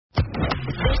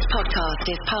podcast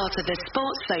is part of the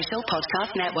Sports Social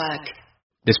Podcast Network.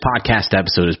 This podcast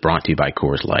episode is brought to you by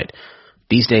Coors Light.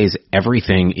 These days,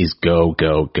 everything is go,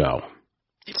 go, go.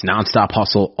 It's nonstop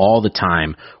hustle all the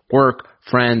time. Work,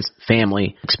 friends,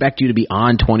 family expect you to be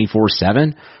on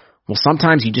 24/7. Well,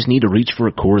 sometimes you just need to reach for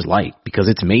a Coors Light because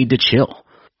it's made to chill.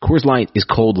 Coors Light is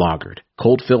cold lagered,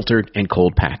 cold filtered, and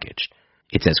cold packaged.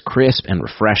 It's as crisp and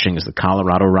refreshing as the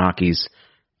Colorado Rockies.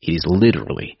 It is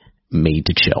literally made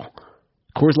to chill.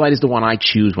 Coors Light is the one I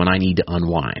choose when I need to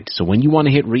unwind. So when you want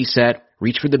to hit reset,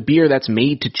 reach for the beer that's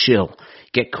made to chill.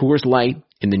 Get Coors Light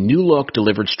in the new look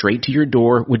delivered straight to your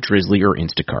door with Drizzly or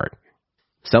Instacart.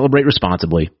 Celebrate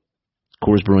responsibly.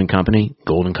 Coors Brewing Company,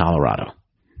 Golden, Colorado.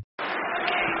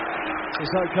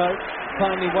 Sissoko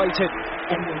finally waited.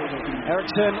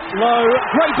 Eriksson low,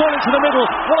 great ball into the middle.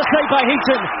 What a save by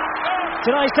Heaton.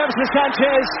 Tonight, Davinson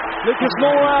Sanchez, Lucas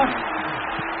Moura,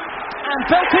 and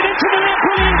belted into the net.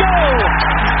 Brilliant goal!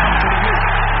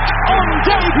 On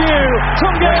debut,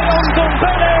 Tunge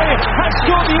Ndombele has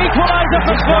scored the equaliser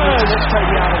for Spurs. Let's take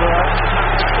it out of the way.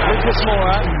 Lucas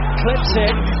Moura clips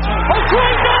it. Oh,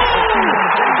 great goal!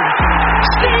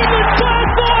 Stephen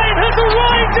Bergwijn has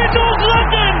arrived in North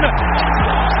London.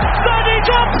 That is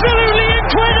absolutely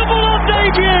incredible on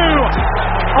debut.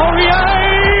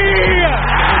 Aurier!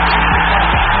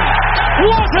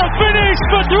 What a finish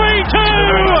for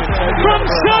 3-2 from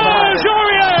Serge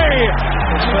Aurier!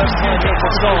 First hand hit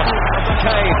for Son.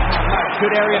 Kane,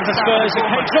 good area for Spurs.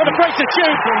 Kane's not afraid to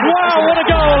shoot. Wow, what a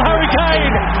goal, Harry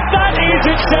Kane! That is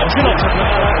exceptional.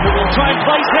 Who will try and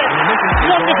place it?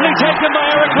 Wonderfully taken by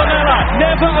Eric Lamela.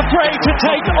 Never afraid to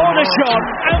take on a shot,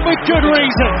 and with good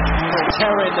reason.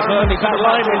 Terror in the Burnley back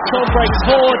line when Son breaks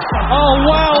forward. Oh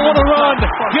wow, what a run!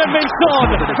 Heung-min Son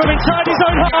from inside his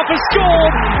own half has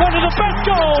scored one of the best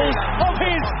goals of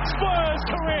his Spurs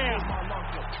career.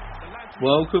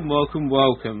 Welcome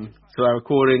to our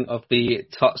recording of the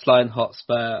Touchline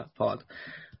Hotspur pod.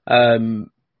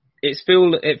 It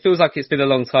feels like it's been a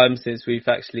long time since we've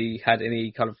actually had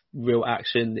any kind of real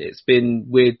action. It's been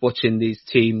weird watching these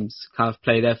teams kind of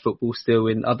play their football still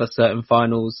in other certain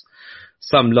finals.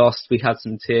 Some lost, we had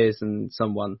some tears, and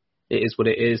some won. It is what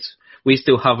it is. We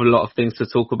still have a lot of things to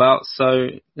talk about, so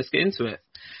let's get into it.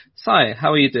 Si,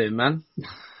 how are you doing, man?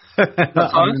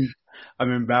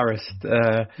 I'm embarrassed.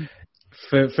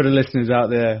 For the listeners out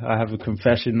there, I have a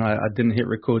confession. I didn't hit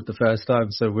record the first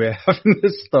time, so we're having to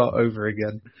start over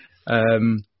again,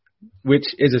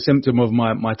 which is a symptom of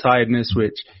my tiredness,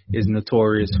 which is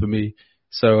notorious for me.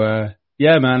 So,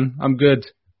 yeah, man, I'm good.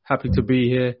 Happy to be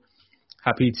here.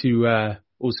 Happy to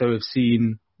also have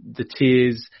seen the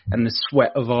tears and the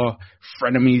sweat of our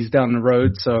frenemies down the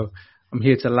road. So I'm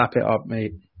here to lap it up,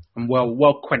 mate. I'm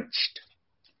well quenched.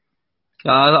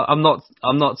 I'm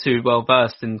not too well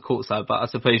versed in courtside, but I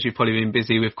suppose you've probably been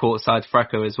busy with courtside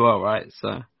fracco as well, right?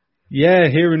 So yeah,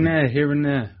 here and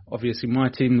there. Obviously, my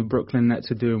team, the Brooklyn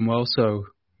Nets, are doing well, so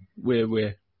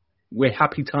we're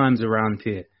happy times around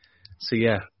here. So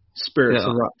yeah, spirits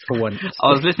are up for once.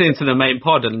 I was listening to the main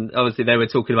pod, and obviously they were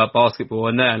talking about basketball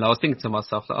in there, and I was thinking to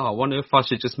myself, like, I wonder if I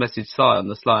should just message Si on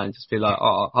the slide and just be like,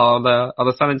 are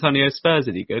the San Antonio Spurs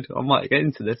any good? I might get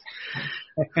into this.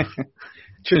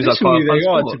 Traditionally, they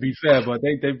are, to be fair, but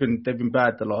they've been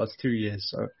bad the last 2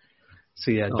 years. So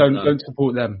yeah, don't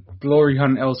support them. Glory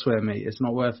hunt elsewhere, mate. It's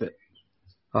not worth it.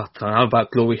 I don't know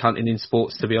about glory hunting in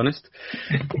sports, to be honest.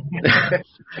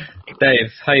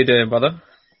 Dave, how you doing, brother?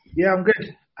 Yeah, I'm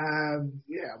good. I'm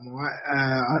alright.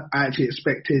 I actually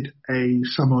expected a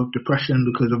summer of depression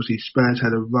because obviously Spurs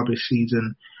had a rubbish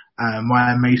season.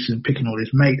 Ryan Mason picking all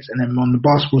his mates, and then on the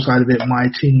basketball side of it, my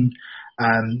team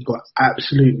got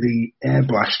absolutely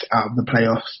airbrushed out of the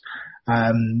playoffs,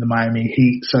 the Miami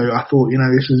Heat. So I thought,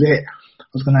 this is it.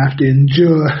 I was going to have to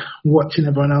endure watching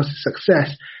everyone else's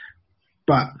success.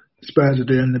 But Spurs are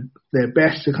doing their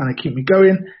best to kind of keep me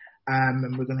going.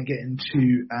 And we're going to get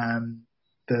into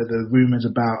the rumours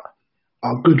about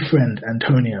our good friend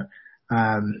Antonio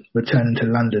returning to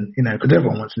London, because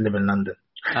everyone wants to live in London.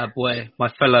 Boy, my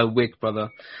fellow Whig brother.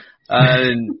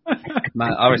 Man,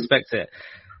 I respect it.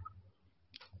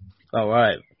 All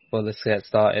right, well, let's get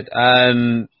started.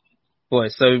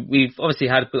 So we've obviously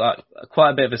had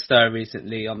quite a bit of a stir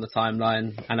recently on the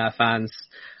timeline and our fans.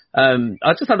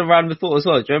 I just had a random thought as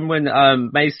well. Do you remember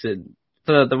when Mason,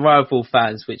 for the rival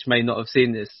fans which may not have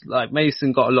seen this, like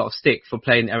Mason got a lot of stick for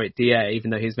playing Eric Dier, even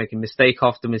though he was making mistake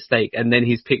after mistake, and then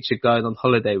he's pictured going on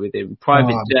holiday with him,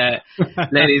 private jet,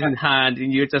 ladies in hand,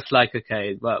 and you're just like,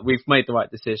 okay, but we've made the right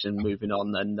decision, moving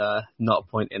on, and not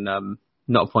appointing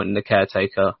the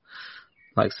caretaker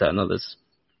like certain others.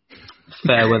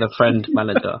 Fair weather friend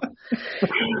manager.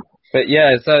 But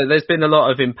yeah, so there's been a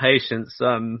lot of impatience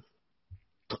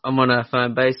among our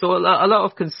fan base, or a lot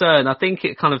of concern. I think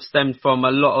it kind of stemmed from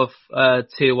a lot of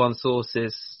tier one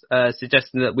sources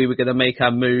suggesting that we were going to make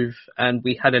our move and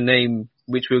we had a name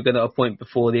which we were going to appoint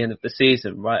before the end of the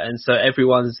season, right? And so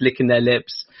everyone's licking their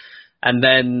lips, and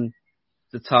then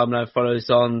the timeline follows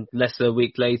on. Less than a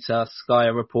week later, Sky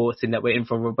are reporting that we're in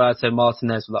for Roberto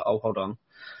Martinez. We're like, oh, hold on.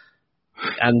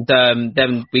 And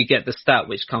then we get the stat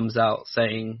which comes out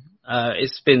saying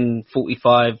it's been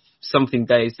 45 something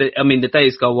days. I mean, the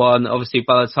days go on. Obviously,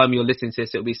 by the time you're listening to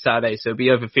this, it'll be Saturday, so it'll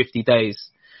be over 50 days.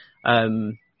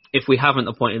 If we haven't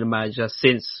appointed a manager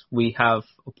since we have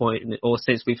appointed, or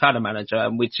since we've had a manager,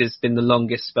 and which has been the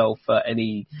longest spell for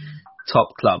any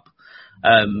top club.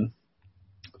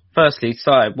 Firstly,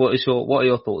 Si, what are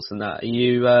your thoughts on that? Are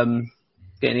you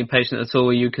getting impatient at all?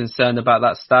 Are you concerned about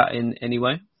that stat in any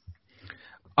way?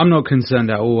 I'm not concerned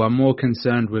at all. I'm more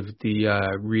concerned with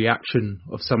the reaction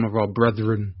of some of our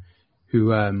brethren who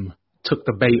took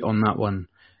the bait on that one.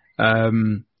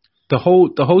 The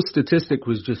whole statistic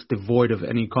was just devoid of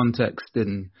any context,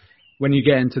 and when you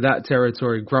get into that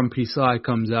territory, Grumpy Si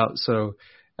comes out. So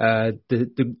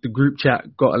the group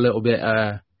chat got a little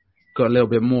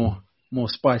bit more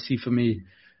spicy for me.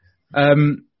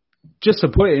 Just to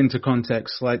put it into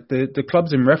context, like the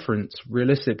clubs in reference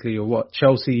realistically are what?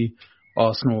 Chelsea,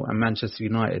 Arsenal and Manchester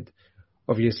United.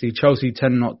 Obviously, Chelsea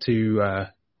tend not to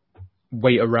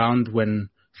wait around when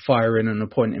firing and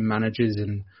appointing managers,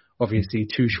 and obviously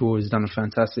Tuchel has done a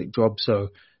fantastic job, so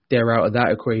they're out of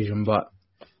that equation. But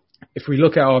if we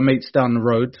look at our mates down the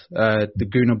road, the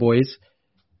Gooner boys,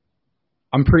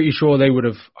 I'm pretty sure they would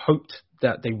have hoped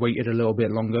that they waited a little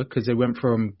bit longer, because they went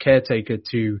from caretaker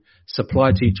to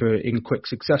supply teacher in quick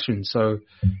succession. So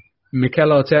Mikel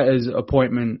Arteta's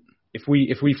appointment, if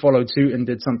we followed suit and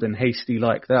did something hasty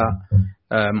like that,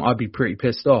 I'd be pretty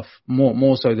pissed off.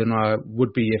 More so than I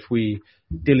would be if we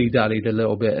dilly-dallied a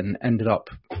little bit and ended up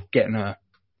getting a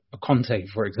Conte,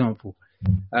 for example.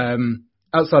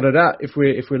 Outside of that, if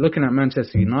we're looking at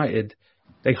Manchester United,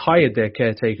 they hired their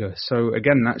caretaker. So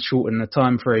again, that shortened the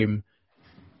time frame.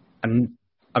 And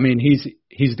I mean,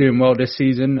 he's doing well this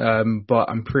season, but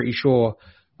I'm pretty sure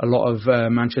a lot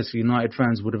of Manchester United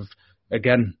fans would have,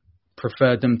 again,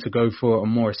 preferred them to go for a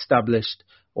more established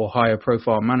or higher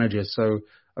profile manager. So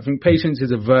I think patience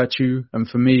is a virtue. And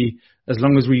for me, as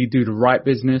long as we do the right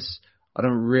business, I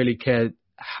don't really care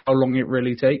how long it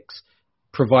really takes,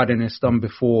 providing it's done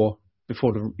before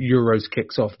the Euros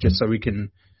kicks off, just so we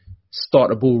can start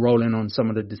the ball rolling on some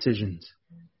of the decisions.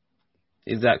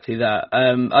 Exactly that.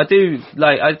 I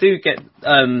do get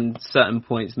certain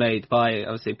points made by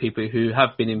obviously people who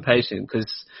have been impatient,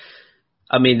 because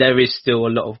I mean, there is still a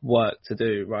lot of work to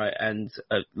do, right? And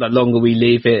the longer we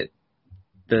leave it,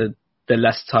 the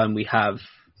less time we have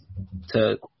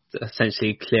to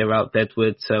essentially clear out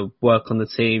Deadwood, to work on the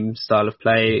team, style of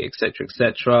play, etc.,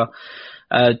 etc.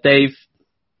 Dave,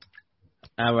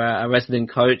 our resident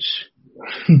coach,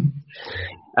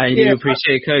 and you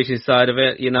appreciate the coaching side of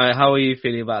it. You know, how are you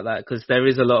feeling about that? Because there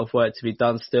is a lot of work to be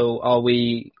done still. Are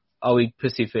we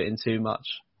pussyfooting too much?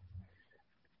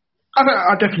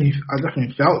 I definitely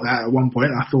felt that at one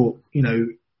point. I thought, you know,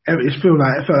 it felt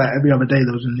like every other day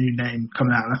there was a new name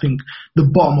coming out, and I think the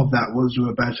bottom of that was the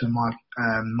Roberto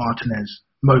Martinez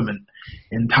moment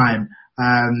in time.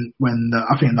 When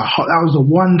I think that was the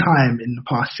one time in the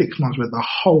past 6 months where the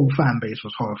whole fan base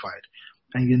was horrified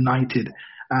and united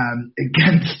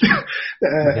against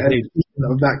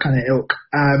of that kind of ilk.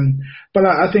 But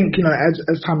I think, you know,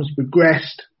 as time has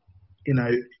progressed, you know,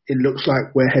 it looks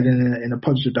like we're heading in a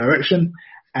positive direction.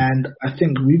 And I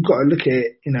think we've got to look at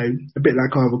it, you know, a bit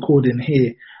like our recording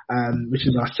here, which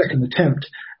is our second attempt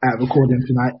at recording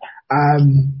tonight.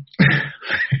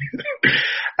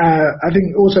 I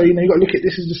think also, you know, you've got to look at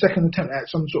this as the second attempt at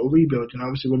some sort of rebuild. You know,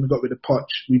 obviously when we got rid of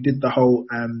Poch, we did the whole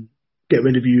get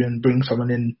rid of you and bring someone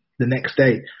in the next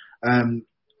day. And,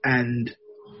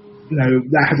 you know,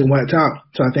 that hasn't worked out.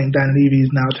 So I think Dan Levy's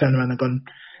now turned around and gone,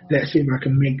 let's see if I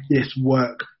can make this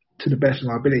work to the best of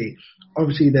my ability.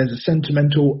 Obviously, there's a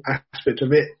sentimental aspect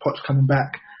of it, Potts coming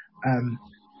back.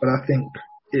 But I think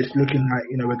it's looking like,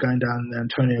 you know, we're going down the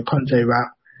Antonio Conte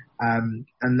route. And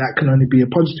that can only be a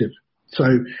positive. So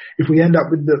if we end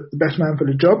up with the best man for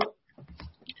the job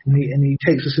and he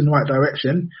takes us in the right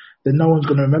direction, then no one's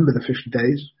going to remember the 50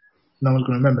 days. No one's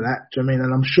going to remember that. Do you know what I mean?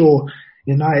 And I'm sure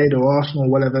United or Arsenal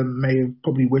or whatever may have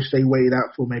probably wished they waited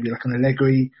out for maybe like an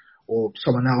Allegri or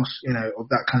someone else, you know, of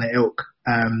that kind of ilk,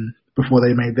 before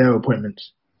they made their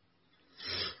appointments.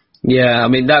 Yeah, I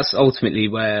mean, that's ultimately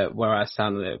where I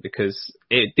stand on it, because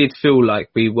it did feel like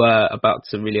we were about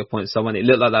to really appoint someone. It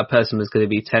looked like that person was going to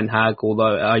be Ten Hag,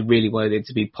 although I really wanted it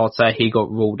to be Potter. He got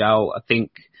ruled out, I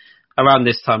think, around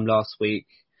this time last week.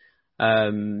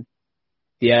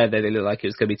 Yeah, they looked like it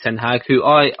was going to be Ten Hag, who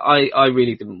I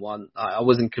really didn't want. I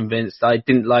wasn't convinced. I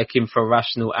didn't like him for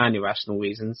rational and irrational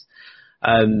reasons.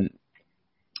 And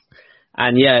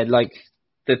yeah, like,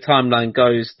 the timeline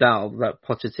goes now that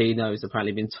Pochettino has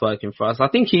apparently been twerking for us. I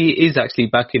think he is actually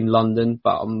back in London,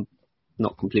 but I'm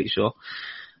not completely sure.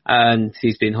 And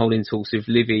he's been holding talks with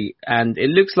Livy. And it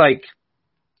looks like,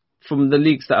 from the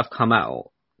leaks that have come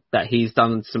out, that he's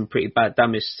done some pretty bad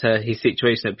damage to his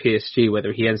situation at PSG,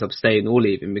 whether he ends up staying or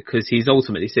leaving, because he's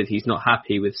ultimately said he's not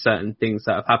happy with certain things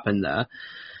that have happened there.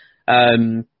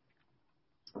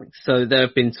 So there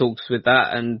have been talks with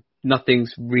that, and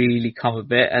nothing's really come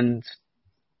of it. And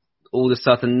all of a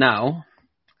sudden now.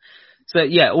 So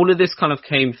yeah, all of this kind of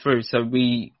came through. So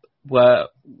we were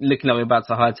looking like we were about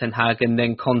to hire Ten Hag, and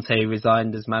then Conte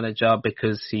resigned as manager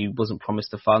because he wasn't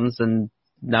promised the funds, and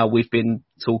now we've been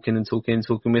talking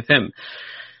with him.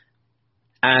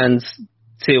 And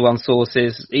tier one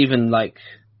sources, even like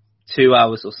 2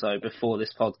 hours or so before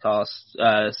this podcast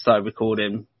started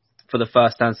recording for the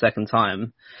first and second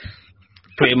time,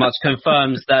 pretty much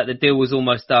confirms that the deal was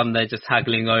almost done. They're just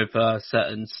haggling over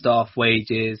certain staff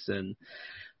wages and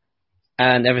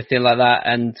everything like that.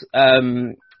 And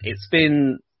it's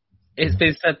been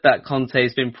said that Conte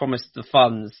has been promised the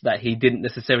funds that he didn't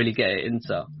necessarily get it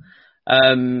into.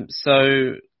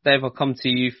 So Dave, I'll come to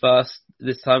you first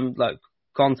this time. Like,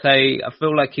 Conte, I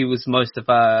feel like he was most of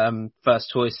our first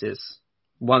choices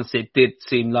once it did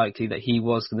seem likely that he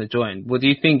was going to join. What do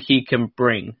you think he can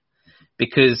bring?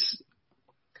 Because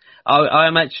I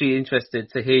am actually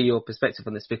interested to hear your perspective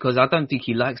on this, because I don't think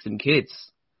he likes them kids.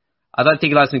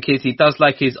 He does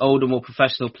like his older, more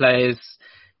professional players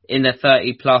in their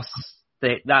 30 plus.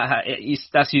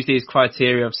 That's usually his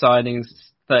criteria of signings,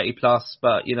 30 plus.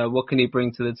 But, you know, what can he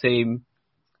bring to the team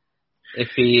if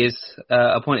he is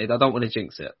appointed? I don't want to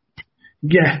jinx it.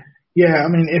 Yeah. I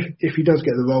mean, if he does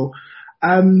get the role,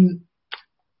 I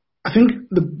think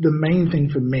the main thing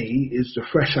for me is the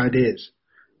fresh ideas.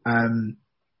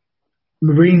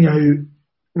 Mourinho,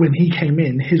 when he came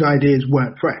in, his ideas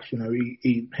weren't fresh. You know,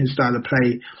 his style of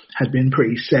play had been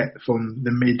pretty set from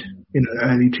the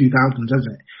early 2000s,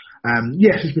 hasn't it?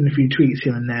 Yes, there's been a few tweaks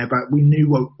here and there, but we knew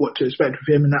what to expect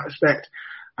with him in that respect.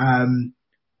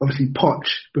 Obviously, Poch,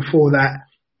 before that,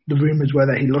 the rumours were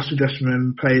that he lost the dressing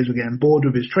room, players were getting bored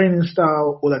with his training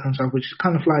style, all that kind of stuff, which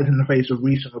kind of flies in the face of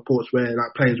recent reports where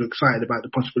like players were excited about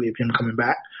the possibility of him coming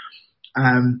back.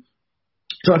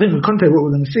 So I think with Conte, what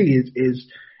we're going to see is,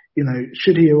 you know,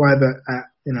 should he arrive at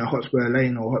Hotspur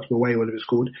Lane or Hotspur Way, whatever it's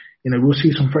called, you know, we'll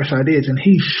see some fresh ideas. And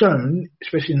he's shown,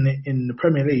 especially in the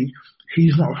Premier League,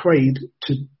 he's not afraid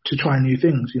to try new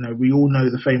things. You know, we all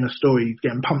know the famous story,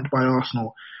 getting pumped by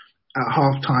Arsenal at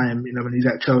half time, you know, when he's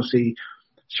at Chelsea,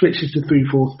 switches to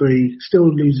 3-4-3, still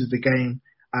loses the game,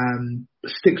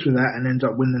 sticks with that and ends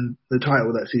up winning the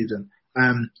title that season.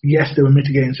 Yes, there were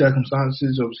mitigating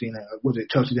circumstances. Obviously, you know, was it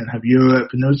Chelsea didn't have Europe,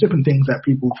 and there was different things that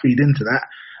people feed into that.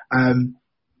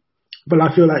 But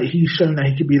I feel like he's shown that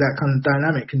he could be that kind of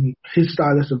dynamic, and his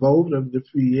style has evolved over the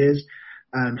 3 years.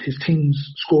 His teams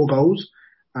score goals.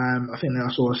 I think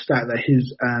I saw a stat that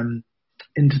his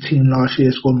inter-team last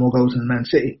year scored more goals than Man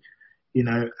City. You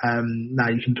know, now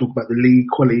you can talk about the league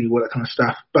quality, all that kind of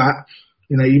stuff, but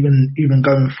you know, even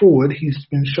going forward, he's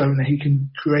been shown that he can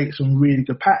create some really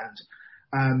good patterns.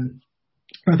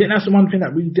 I think that's the one thing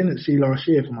that we didn't see last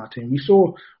year from our team. We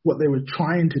saw what they were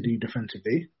trying to do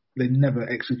defensively. They never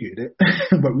executed it,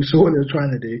 but we saw what they were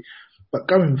trying to do. But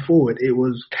going forward, it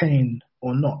was Kane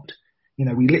or not. You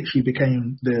know, we literally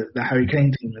became the Harry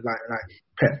Kane team, like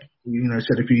Pep, you know,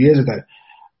 said a few years ago.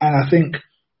 And I think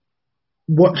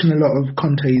watching a lot of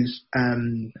Conte's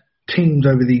teams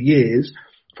over the years,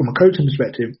 from a coaching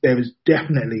perspective, there is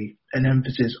definitely an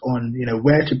emphasis on, you know,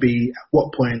 where to be, at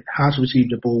what point, how to receive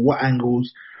the ball, what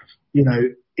angles, you know,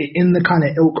 in the kind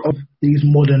of ilk of these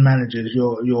modern managers,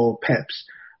 your Peps,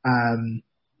 and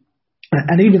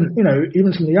even, you know,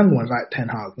 even some of the younger ones like Ten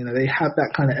Hag, you know, they have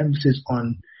that kind of emphasis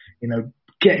on, you know,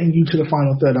 getting you to the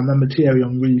final third. I remember Thierry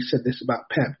Henry said this about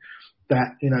Pep,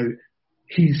 that, you know,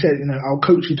 he said, you know, I'll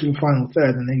coach you to the final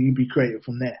third and then you be creative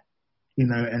from there, you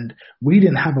know, and we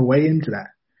didn't have a way into that.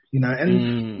 You know,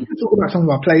 and we can talk about some of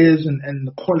our players and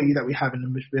the quality that we have in the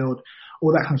midfield,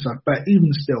 all that kind of stuff. But even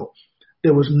still,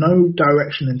 there was no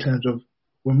direction in terms of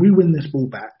when we win this ball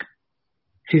back,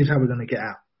 here's how we're going to get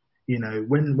out. You know,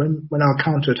 when our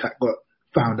counter-attack got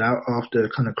found out after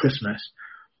kind of Christmas,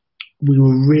 we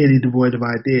were really devoid of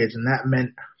ideas, and that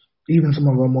meant even some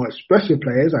of our more expressive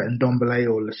players like Ndombele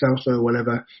or Lo Celso or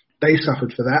whatever, they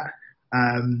suffered for that.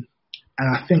 And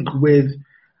I think with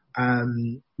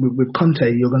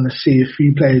Conte, you're going to see a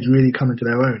few players really come into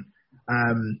their own,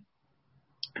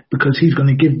 because he's going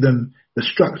to give them the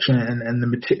structure and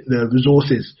the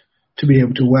resources to be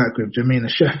able to work with. Do you mean a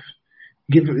chef?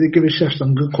 Give a chef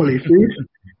some good quality food,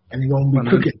 and he's going to be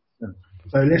cooking.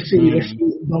 So let's see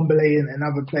Ndombele and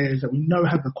other players that we know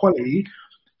have the quality.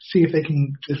 See if they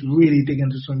can just really dig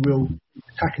into some real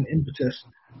attacking impetus.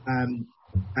 And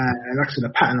like I said, a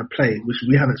pattern of play, which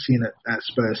we haven't seen at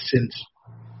Spurs since.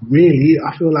 Really,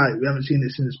 I feel like we haven't seen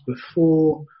it since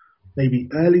before maybe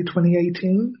early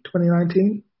 2018,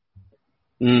 2019.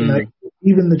 You know,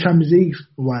 even the Champions League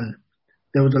run,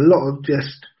 there was a lot of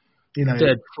just,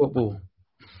 dead football.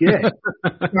 Yeah.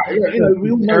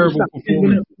 We all know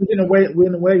we're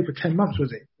in away for 10 months,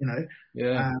 was it?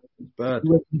 Yeah. From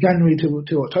January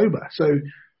to October. So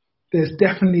there's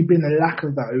definitely been a lack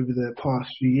of that over the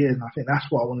past few years, and I think that's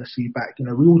what I want to see back.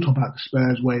 We all talk about the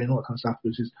Spurs way and all that kind of stuff,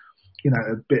 which is,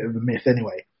 a bit of a myth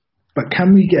anyway. But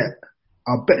can we get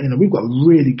our bet? We've got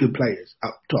really good players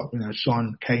up top.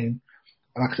 Son, Kane,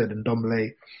 like I said, and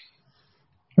Ndombele,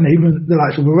 and even the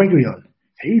likes of Reguilon.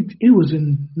 He was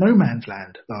in no man's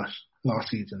land last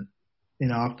season.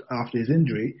 After his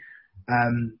injury,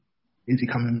 is he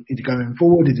going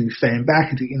forward? Is he staying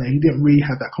back? He didn't really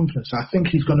have that confidence. So I think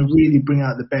he's going to really bring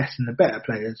out the best and the better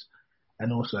players.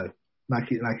 And also, like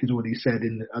he's already said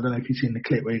I don't know if you've seen the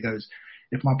clip where he goes,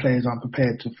 "If my players aren't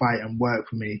prepared to fight and work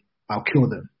for me, I'll kill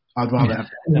them. I'd rather have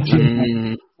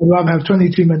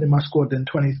 22 men in my squad than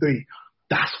 23."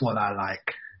 That's what I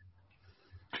like.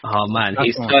 Oh man,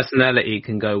 his personality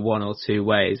can go one or two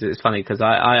ways. It's funny because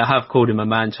I have called him a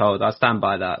man-child. I stand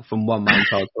by that, from one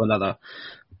man-child to another.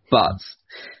 But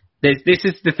this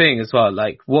is the thing as well.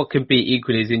 Like, what could be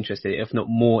equally as interesting, if not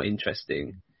more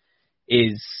interesting,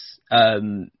 is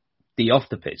the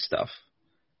off-the-pitch stuff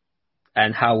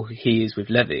and how he is with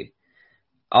Levy.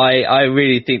 I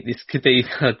really think this could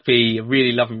be a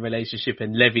really loving relationship,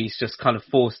 and Levy's just kind of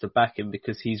forced to back him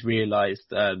because he's realised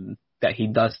that he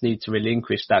does need to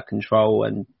relinquish that control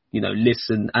and,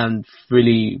 listen and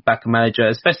really back a manager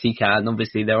as best he can.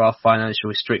 Obviously, there are financial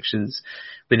restrictions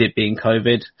with it being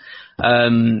COVID.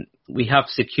 We have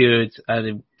secured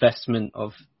an investment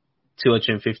of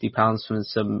 £250 from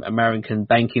some American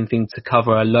banking thing to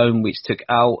cover a loan which took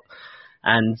out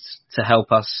and to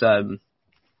help us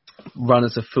run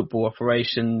as a football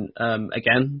operation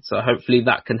again. So hopefully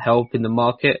that can help in the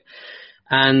market.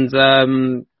 And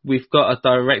we've got a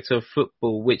director of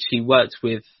football which he worked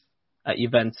with at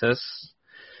Juventus,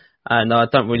 and I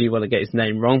don't really want to get his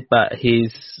name wrong, but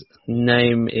his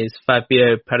name is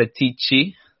Fabio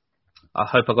Paratici. I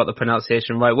hope I got the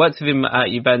pronunciation right. Worked with him at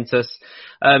Juventus.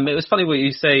 It was funny what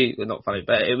you say, well, not funny,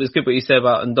 but it was good what you said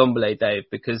about Ndombele, Dave,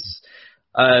 because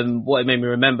what it made me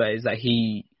remember is that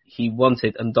he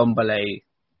wanted Ndombele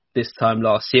this time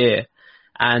last year.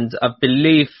 And I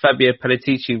believe Fabio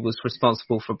Paratici was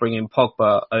responsible for bringing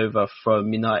Pogba over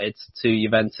from United to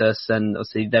Juventus, and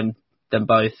obviously them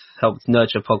both helped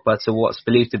nurture Pogba to what's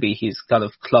believed to be his kind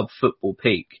of club football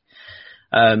peak.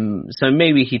 So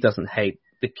maybe he doesn't hate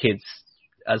the kids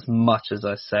as much as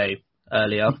I say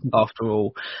earlier, after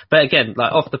all. But again,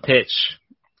 like off the pitch,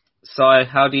 Si,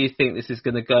 how do you think this is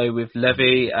going to go with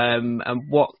Levy? And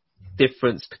what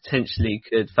difference potentially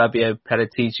could Fabio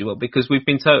Paratici? Well, because we've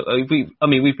been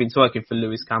talking for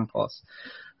Luis Campos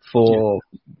for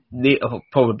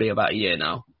probably about a year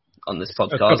now on this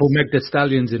podcast. A couple Meg the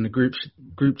Stallions in the group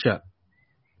chat.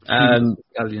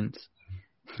 Stallions.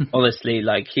 Honestly,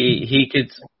 like he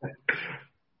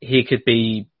could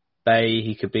be Bay,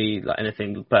 he could be like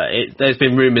anything, but there's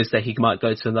been rumours that he might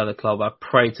go to another club. I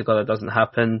pray to God it doesn't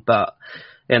happen. But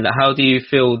how do you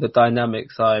feel the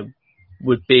dynamics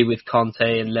would be with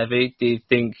Conte and Levy? Do you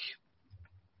think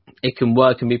it can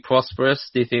work and be prosperous?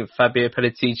 Do you think Fabio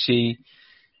Paratici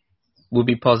will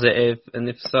be positive? And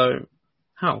if so,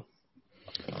 how?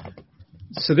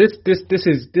 So this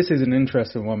is an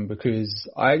interesting one, because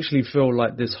I actually feel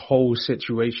like this whole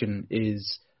situation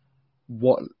is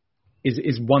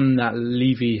one that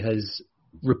Levy has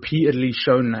repeatedly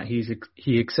shown that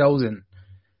he excels in.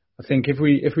 I think if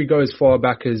we go as far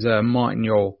back as Martin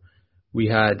Jol, we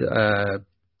had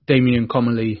Damien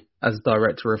Comolli as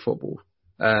director of football.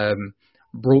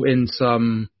 Brought in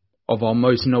some of our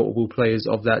most notable players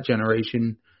of that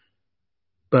generation,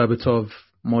 Berbatov,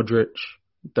 Modric,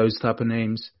 those type of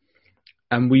names.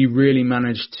 And we really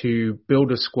managed to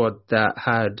build a squad that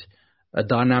had a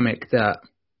dynamic that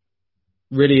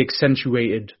really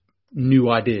accentuated new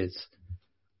ideas.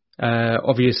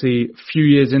 Obviously, a few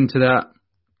years into that,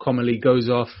 Comely goes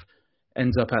off,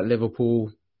 ends up at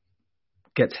Liverpool,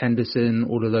 gets Henderson,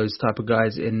 all of those type of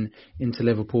guys into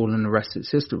Liverpool, and the rest is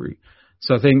history.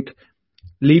 So I think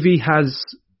Levy has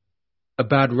a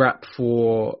bad rap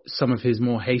for some of his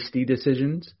more hasty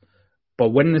decisions. But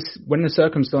when the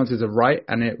circumstances are right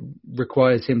and it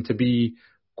requires him to be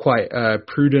quite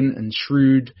prudent and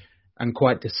shrewd and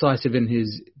quite decisive in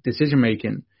his decision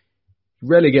making, he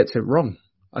rarely gets it wrong.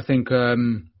 I think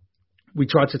we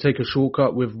tried to take a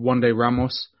shortcut with One Day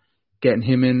Ramos, getting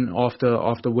him in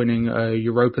after winning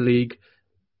Europa League.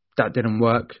 That didn't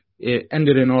work. It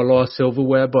ended in our last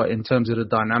silverware, but in terms of the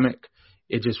dynamic,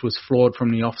 it just was flawed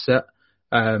from the offset.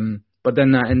 But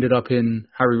then that ended up in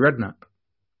Harry Redknapp.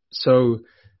 So,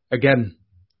 again,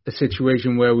 the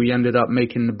situation where we ended up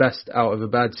making the best out of a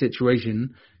bad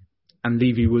situation, and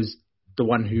Levy was the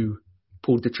one who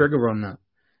pulled the trigger on that.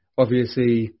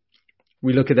 Obviously,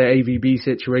 we look at the AVB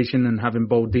situation and having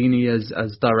Baldini as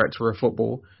director of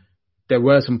football. There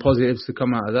were some positives to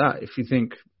come out of that. If you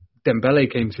think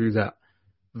Dembele came through that,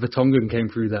 Vertonghen came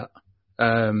through that,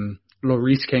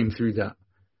 Lloris came through that.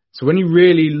 So when you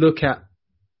really look at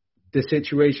the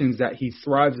situations that he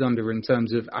thrives under in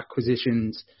terms of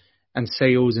acquisitions and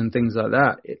sales and things like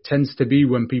that, it tends to be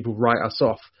when people write us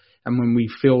off and when we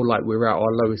feel like we're at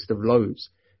our lowest of lows.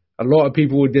 A lot of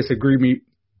people would agree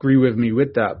with me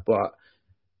with that, but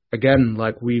again,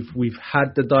 like we've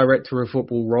had the director of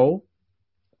football role,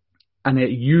 and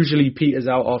it usually peters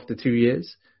out after 2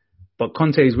 years. But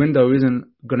Conte's window isn't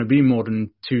going to be more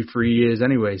than 2-3 years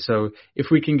anyway. So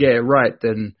if we can get it right,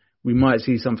 then we might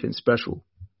see something special.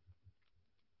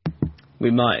 We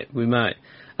might. My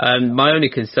only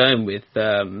concern with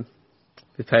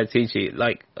Paratici,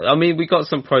 we got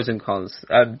some pros and cons.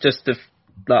 Just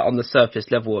on the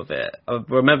surface level of it, I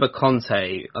remember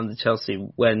Conte under Chelsea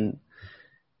when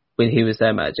he was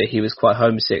their manager, he was quite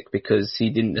homesick because he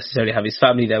didn't necessarily have his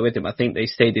family there with him. I think they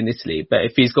stayed in Italy, but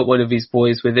if he's got one of his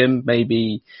boys with him,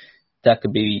 maybe that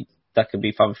could be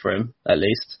fun for him, at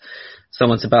least.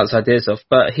 Someone to bounce ideas off.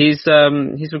 But his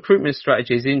recruitment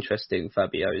strategy is interesting,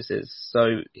 Fabio's is.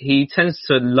 So he tends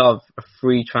to love a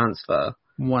free transfer.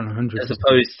 100%. As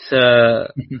opposed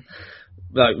to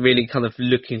really kind of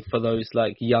looking for those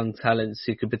young talents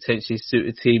who could potentially suit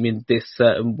a team in this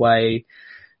certain way,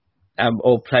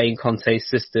 or playing Conte's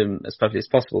system as perfectly as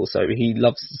possible. So he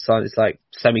loves signings like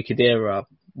Sami Khedira,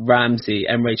 Ramsey,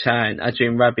 Emre Can,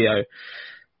 Adrien Rabiot.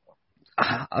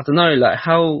 I don't know,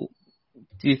 how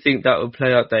do you think that would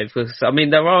play out, Dave? Because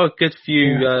there are a good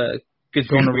few creators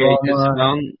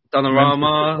around.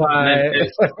 Donnarumma,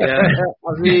 Memphis,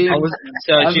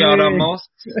 Sergio Ramos.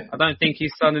 I don't think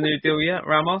he's signed a new deal yet.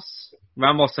 Ramos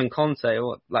and Conte,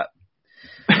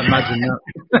 imagine that.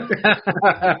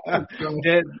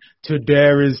 To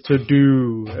dare is to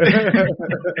do.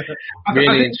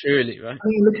 Really and truly, right? I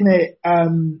mean, looking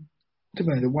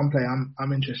at the one player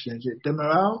I'm interested in, is it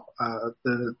Demiral,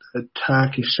 the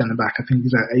Turkish centre back? I think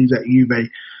he's at Juve.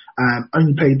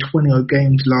 Only played 20 odd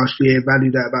games last year,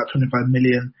 valued at about 25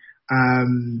 million.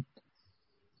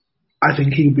 I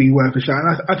think he'd be worth a shot.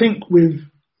 And I think with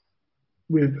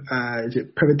is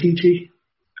it Paratici?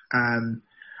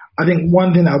 I think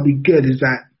one thing that would be good is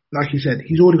that, like you said,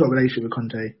 he's already got a relationship with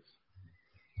Conte.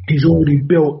 He's already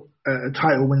built a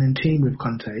title-winning team with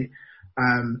Conte.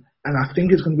 And I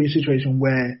think it's going to be a situation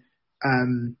where I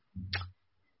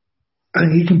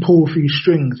think he can pull a few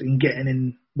strings in getting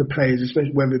in the players,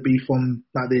 especially whether it be from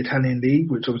the Italian league,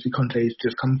 which obviously Conte has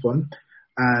just come from,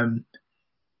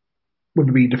 whether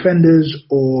it be defenders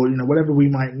or whatever we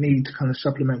might need to kind of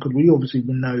supplement. Because we obviously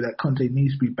know that Conte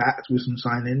needs to be backed with some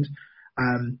signings.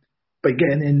 But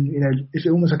getting in, it's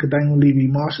almost like a Daniel Levy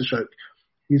masterstroke.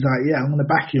 He's like, yeah, I'm going to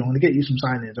back you. I'm going to get you some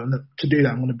signings. To do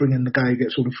that, I'm going to bring in the guy who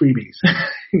gets all the freebies. So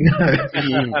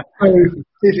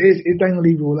it's Daniel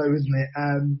Levy all over, isn't it?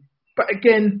 But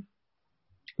again,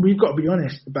 we've got to be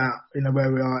honest about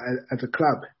where we are as a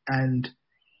club, and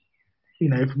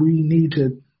if we need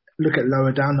to look at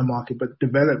lower down the market but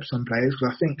develop some players,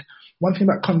 because I think one thing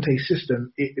about Conte's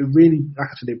system, it really,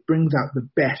 like I said, it brings out the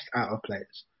best out of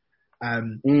players.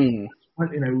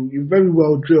 You're very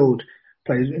well drilled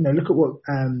players. Look at what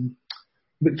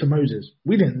Victor Moses.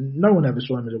 No one ever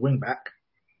saw him as a wing back.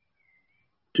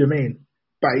 Do you know what I mean?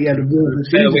 But he had a real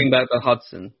better wing back than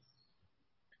Hudson.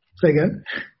 Say again?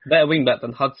 Better wing back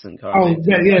than Hudson currently. Oh,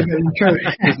 yeah.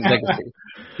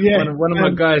 Yeah. One of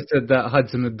my guys said that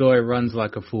Hudson Odoi runs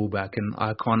like a fullback, and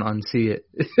I can't unsee it.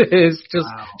 It's just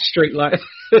straight line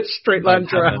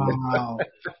drive. Wow.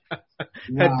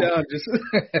 Head down, just.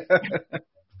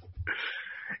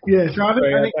 Yeah, so I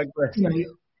think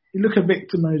you look at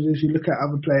Victor Moses, you look at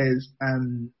other players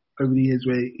over the years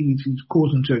where he's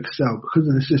caused them to excel because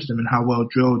of the system and how well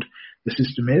drilled the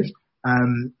system is.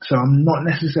 So I'm not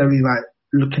necessarily like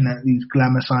looking at these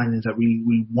glamour signings that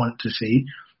we want to see.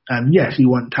 Yes, you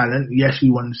want talent. Yes,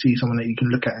 you want to see someone that you can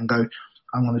look at and go,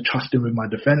 I'm going to trust him with my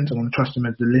defence. I'm going to trust him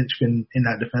as the linchpin in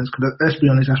that defence. Because let's be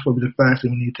honest, that's probably the first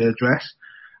thing we need to address.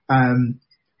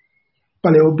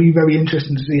 But it will be very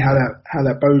interesting to see how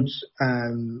that bodes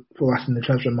for us in the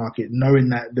transfer market, knowing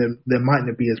that there might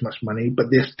not be as much money, but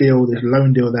this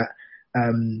loan deal that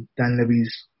Dan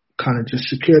Levy's kind of just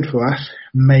secured for us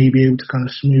may be able to kind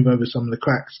of smooth over some of the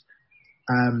cracks.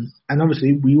 And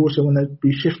obviously, we also want to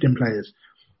be shifting players.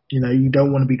 You know, you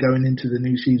don't want to be going into the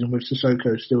new season with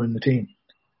Sissoko still in the team.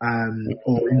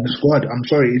 Or in the squad. I'm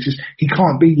sorry, it's just he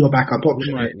can't be your backup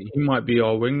option. He might be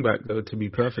our wing back though, to be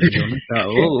perfectly honest.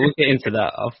 We'll get into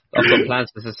that. I've got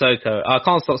plans for Sissoko. I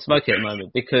can't stop smoking at the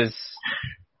moment because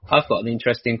I've got an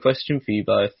interesting question for you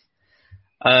both.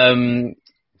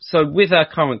 So with our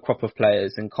current crop of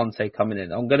players and Conte coming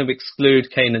in, I'm going to exclude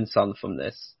Kane and Son from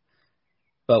this.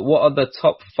 But what are the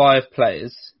top 5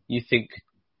 players you think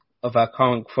of our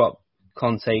current crop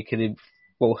Conte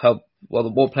will help?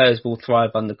 Well, what players will thrive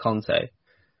under Conte?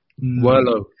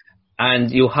 Werlo.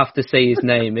 And you'll have to say his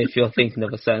name if you're thinking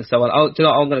of a certain someone. I'm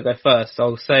going to go first.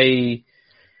 I'll say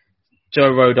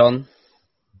Joe Rodon.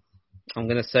 I'm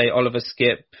going to say Oliver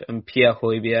Skipp and Pierre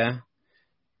Højbjerg.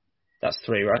 That's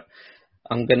 3, right?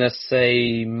 I'm going to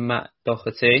say Matt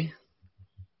Doherty.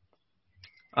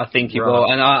 I think he will.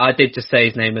 And I did just say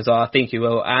his name as well. I think he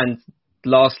will. And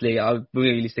lastly, I'm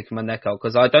really sticking my neck out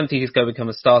because I don't think he's going to become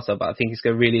a starter, but I think he's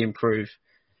going to really improve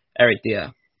Eric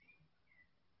Dier.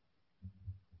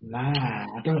 Nah,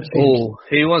 I don't think so.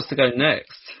 Who wants to go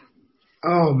next?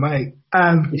 Oh, mate.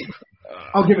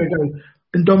 I'll give it a go.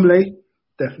 Ndombele,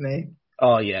 definitely.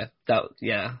 Oh, yeah.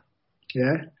 Yeah.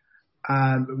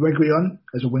 Reguilon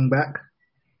as a wing-back.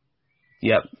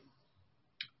 Yep.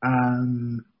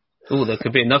 There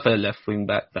could be another left wing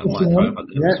back that might throw under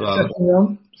him as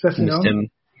well. Sessignon.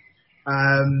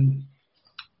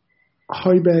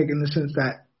 Højbjerg in the sense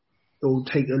that it will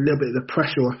take a little bit of the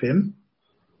pressure off him.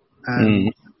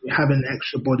 Having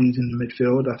extra bodies in the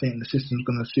midfield, I think the system's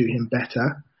going to suit him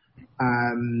better.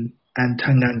 And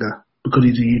Tanganga, because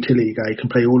he's a utility guy, he can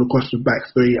play all across the back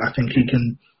 3. I think he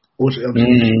can also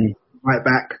right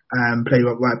back and play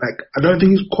right back. I don't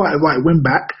think he's quite a right wing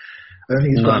back. I don't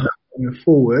think he's got enough going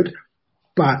forward.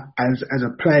 But as a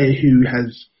player who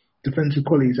has defensive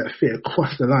qualities that fit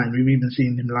across the line, we've even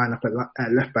seen him line up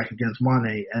at left back against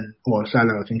Mane or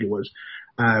Salah, I think it was,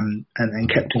 and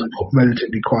kept him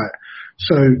relatively quiet.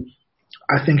 So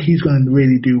I think he's going to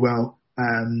really do well.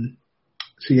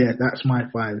 So yeah, that's my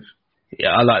 5.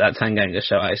 Yeah, I like that Tanganga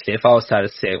show actually. If I was to have a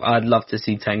sit, I'd love to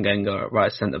see Tanganga at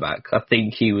right centre back. I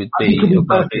think he would be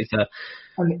perfect.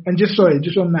 And just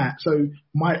on that, so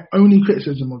my only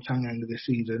criticism of Tanganga this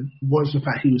season was the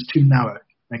fact he was too narrow.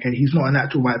 Okay, he's not a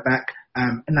natural right back.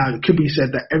 And now it could be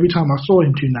said that every time I saw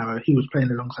him too narrow, he was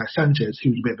playing alongside Sanchez,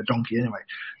 who was a bit of a donkey anyway.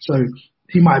 So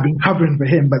he might have been covering for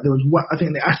him, but there was I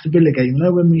think the Aston Villa game, you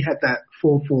know, when we had that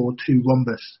 4-4-2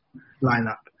 rhombus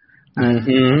lineup.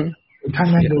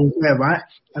 Tanganga was there, right?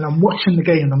 And I'm watching the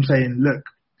game and I'm saying, look,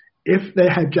 if they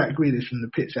had Jack Grealish from the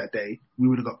pitch that day, we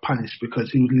would have got punished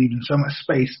because he was leaving so much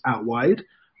space out wide.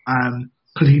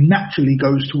 Because he naturally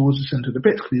goes towards the centre of the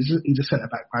pitch because he's a centre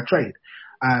back by trade.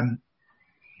 And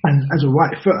as a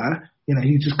right footer, you know,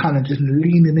 he's just kind of just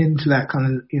leaning into that kind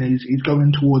of, you know, he's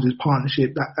going towards his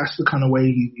partnership. That's the kind of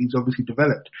way he's obviously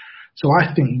developed. So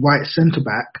I think right centre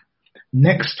back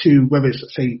next to whether it's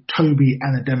say Toby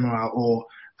Anademara or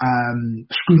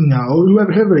Skriniar or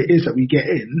whoever it is that we get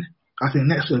in, I think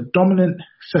next to a dominant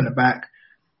centre back,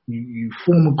 you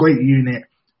form a great unit.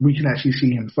 We can actually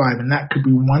see him thrive, and that could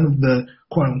be one of the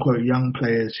quote unquote young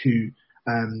players who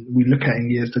we look at in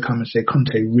years to come and say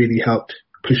Conte really helped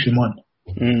push him on.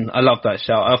 I love that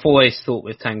shout. I've always thought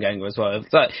with Tanganga as well.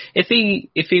 Like if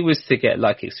he was to get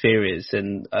like experience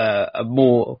and a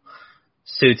more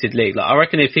suited league, like I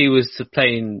reckon if he was to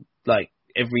playing like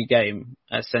every game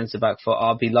as centre back for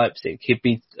RB Leipzig, he'd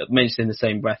be mentioned in the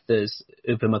same breath as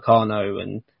Upamecano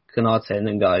and Konate and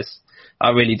them guys.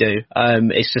 I really do.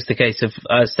 It's just a case of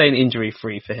staying injury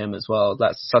free for him as well.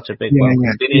 That's such a big one.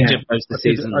 He's been injured most of the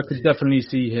season. I could definitely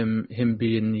see him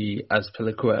being the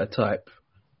Azpilicueta type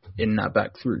in that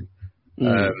back three.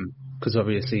 Because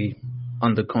obviously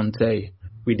under Conte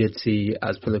we did see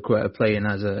Azpilicueta playing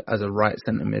as a right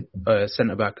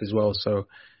centre back as well. So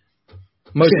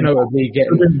most notably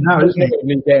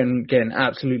getting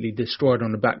absolutely destroyed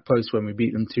on the back post when we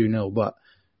beat them 2-0. But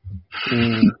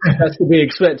That's to be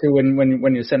expected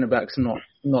when your centre back's not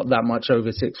that much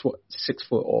over 6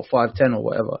 foot or 5'10" or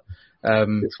whatever.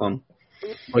 This one.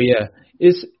 But yeah,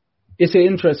 it's an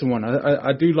interesting one.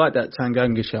 I do like that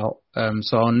Tanganga shout,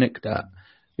 so I'll nick that.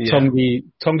 Yeah.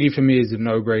 Tongi for me is a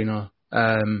no-brainer.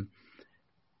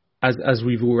 As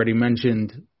we've already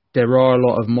mentioned, there are a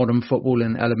lot of modern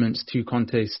footballing elements to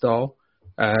Conte's style.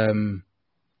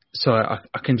 So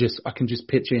I can just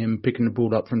picture him picking the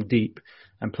ball up from deep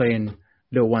and playing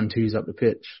little 1-2s up the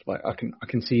pitch. Like I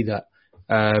can see that,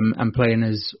 and playing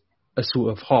as a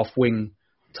sort of half wing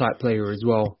type player as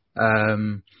well.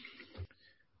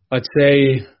 I'd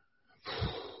say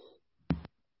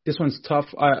this one's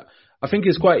tough. I think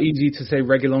it's quite easy to say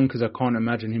Reguilon because I can't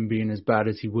imagine him being as bad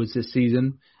as he was this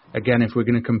season. Again, if we're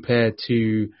going to compare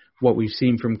to what we've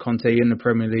seen from Conte in the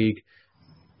Premier League,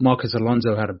 Marcos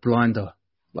Alonso had a blinder,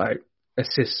 like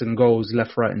assists and goals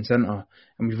left, right and centre.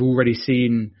 And we've already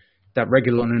seen that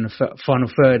Reguilon in the final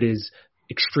third is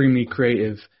extremely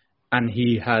creative, and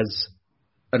he has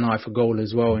an eye for goal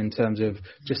as well in terms of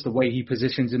just the way he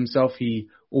positions himself. He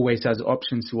always has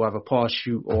options to either pass,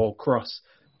 shoot or cross.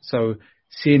 So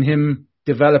seeing him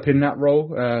develop in that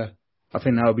role, I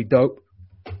think that would be dope.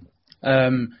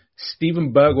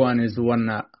 Steven Bergwijn is the one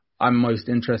that I'm most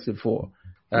interested for.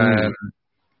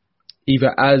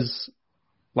 Either as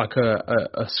like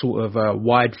a sort of a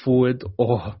wide forward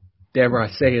or, dare I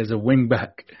say, as a wing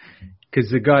back. Because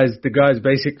the guys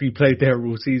basically played there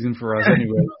all season for us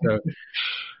anyway. So,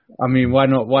 I mean, why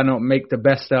not make the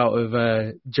best out of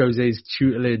Jose's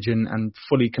tutelage and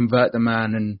fully convert the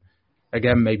man? And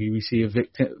again, maybe we see a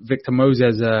Victor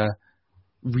Moses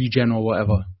regen or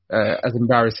whatever. As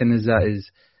embarrassing as that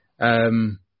is, I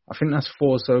think that's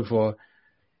 4 so far.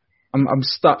 I'm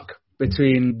stuck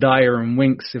between Dyer and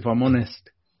Winks, if I'm honest.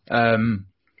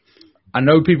 I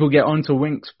know people get onto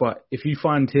Winks, but if you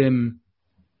find him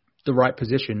the right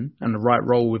position and the right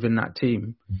role within that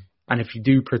team, and if you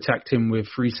do protect him with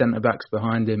 3 centre-backs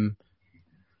behind him,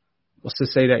 what's to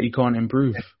say that he can't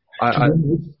improve?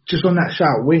 Just on that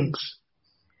shout, Winks,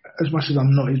 as much as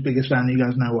I'm not his biggest fan, you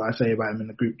guys know what I say about him in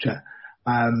the group chat.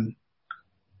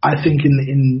 I think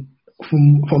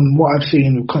from what I've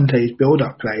seen with Conte's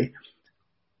build-up play,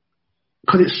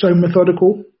 because it's so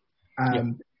methodical,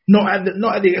 not at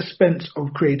the expense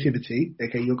of creativity.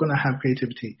 Okay, you're going to have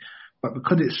creativity, but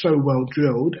because it's so well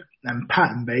drilled and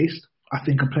pattern-based, I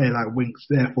think a player like Winks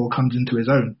therefore comes into his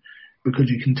own, because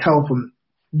you can tell from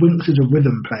Winks is a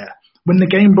rhythm player. When the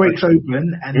game breaks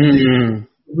open and there's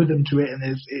rhythm to it and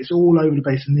it's all over the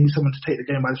place and needs someone to take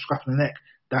the game by the scruff of the neck,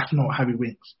 that's not Harry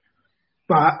Winks.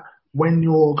 But when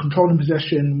you're controlling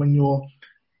possession, when you're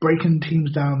breaking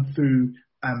teams down through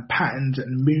patterns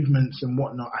and movements and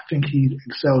whatnot, I think he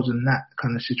excels in that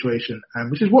kind of situation,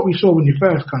 which is what we saw when he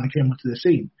first kind of came onto the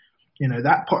scene. You know,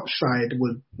 that Poch side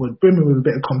was brimming with a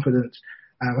bit of confidence.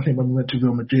 I think when we went to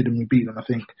Real Madrid and we beat them, I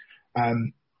think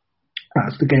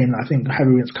that's the game that I think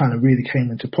Harry Winks kind of really came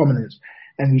into prominence.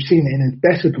 And we've seen it in his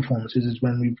better performances is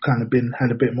when we've kind of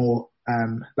had a bit more,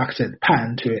 like I said,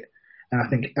 pattern to it. And I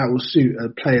think that will suit a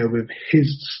player with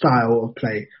his style of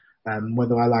play.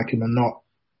 Whether I like him or not,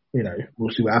 you know,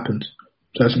 we'll see what happens.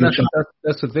 So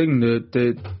that's the thing.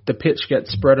 The pitch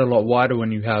gets spread a lot wider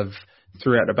when you have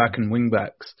 3 at the back and wing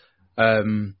backs.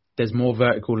 There's more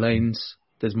vertical lanes.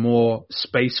 There's more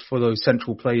space for those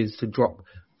central players to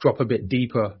drop a bit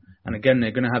deeper. And again,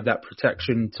 they're going to have that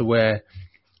protection to where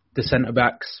the centre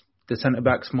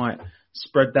backs might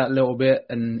spread that little bit,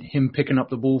 and him picking up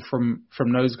the ball from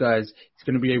those guys, he's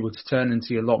going to be able to turn and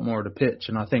see a lot more of the pitch.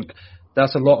 And I think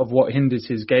that's a lot of what hinders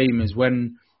his game is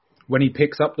when he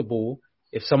picks up the ball,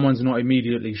 if someone's not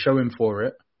immediately showing for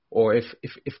it, or if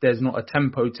there's not a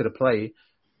tempo to the play,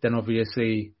 then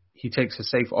obviously he takes a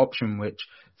safe option, which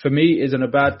for me isn't a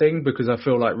bad thing, because I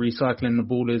feel like recycling the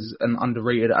ball is an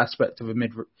underrated aspect of a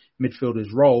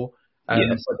midfielder's role. But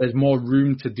there's more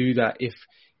room to do that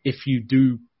if you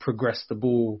do progress the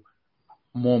ball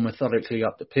more methodically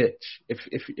up the pitch.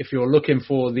 If you're looking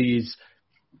for these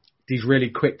really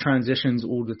quick transitions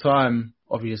all the time,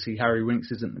 obviously Harry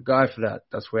Winks isn't the guy for that.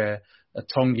 That's where a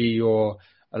Tongi or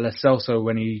a Lo Celso,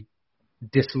 when he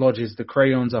dislodges the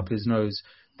crayons up his nose,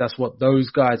 that's what those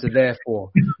guys are there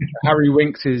for. Harry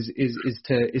Winks is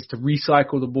to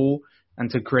recycle the ball and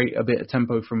to create a bit of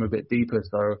tempo from a bit deeper.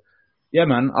 So yeah,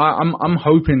 man, I'm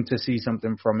hoping to see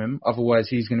something from him. Otherwise,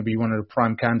 he's going to be one of the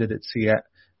prime candidates to get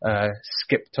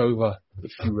skipped over,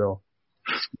 if you will.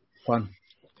 Fun.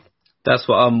 That's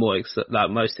what I'm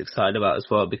most excited about as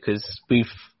well, because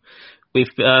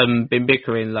we've been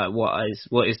bickering like what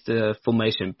is the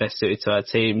formation best suited to our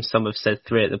team. Some have said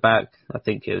 3 at the back. I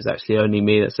think it was actually only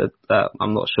me that said that.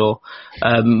 I'm not sure.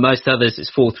 Most others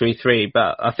it's 4-3-3,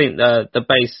 but I think the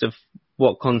base of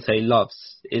what Conte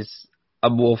loves is a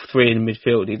more 3 in the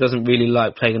midfield. He doesn't really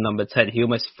like playing a number 10. He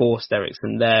almost forced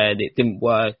Eriksen there and it didn't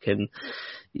work. And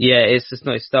yeah, it's just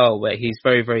no style where he's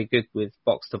very, very good with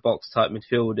box to box type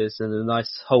midfielders and a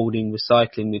nice holding,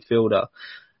 recycling midfielder.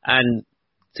 And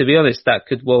to be honest, that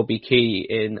could well be key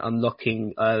in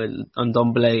unlocking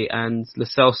Ndombele and Lo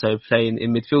Celso playing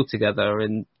in midfield together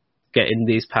and getting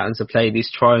these patterns of play,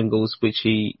 these triangles, which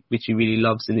he really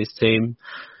loves in his team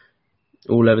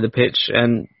all over the pitch.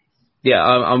 And yeah,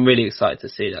 I'm really excited to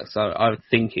see that. So I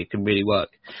think it can really work.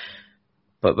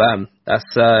 But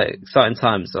that's exciting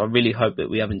times. I really hope that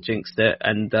we haven't jinxed it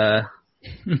and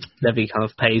Levy kind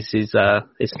of pays his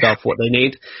staff what they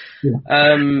need.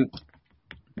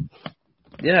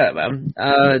 Yeah, man.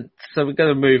 So we're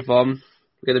going to move on.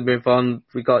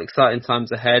 We've got exciting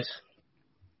times ahead.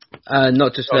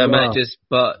 Not just their managers,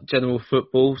 but general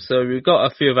football. So we've got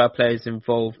a few of our players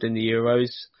involved in the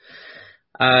Euros.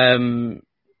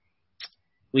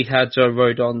 We had Joe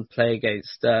Rodon play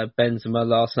against Benzema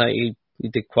last night. He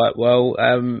did quite well.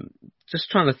 Just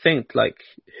trying to think, like,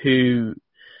 who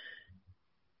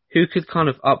could kind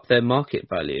of up their market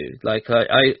value. Like,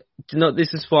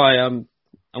 this is why I'm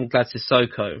glad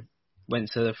Sissoko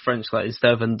went to the French like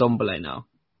instead of Ndombele now,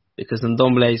 because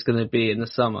Ndombele is going to be in the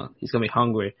summer. He's going to be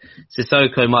hungry.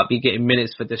 Sissoko might be getting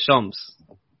minutes for Deschamps,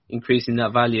 increasing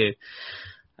that value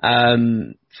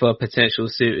for potential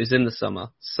suitors in the summer.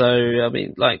 So I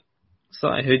mean, like,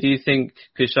 sorry, who do you think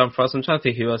could shine for us? I'm trying to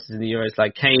think who else is in the Euros.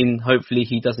 Like Kane, hopefully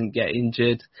he doesn't get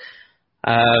injured.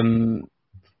 Was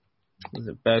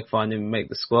it Bergwijn and make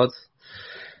the squad?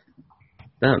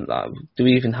 Damn, do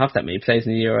we even have that many players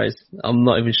in the Euros? I'm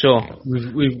not even sure.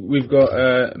 We've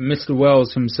got Mr.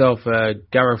 Wells himself,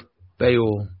 Gareth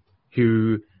Bale,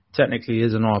 who technically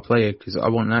isn't our player because I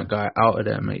want that guy out of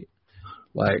there, mate.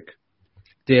 Like,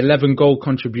 the 11 goal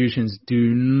contributions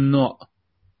do not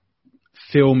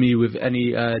fill me with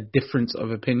any difference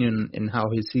of opinion in how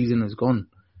his season has gone.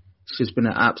 It's just been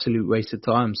an absolute waste of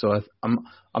time. So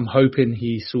I'm hoping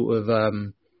he sort of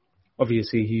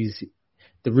obviously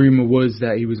the rumour was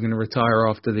that he was going to retire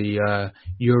after the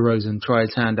Euros and try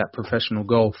his hand at professional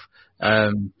golf.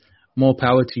 More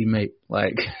power to you, mate.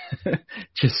 Like,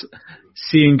 just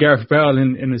seeing Gareth Bale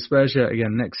in a Spurs shirt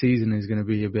again next season is going to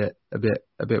be a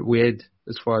bit weird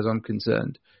as far as I'm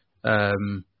concerned.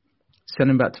 Send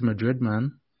him back to Madrid,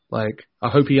 man. Like, I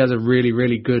hope he has a really,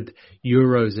 really good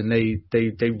Euros and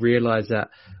they realise that,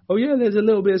 oh yeah, there's a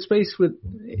little bit of space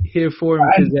here for him.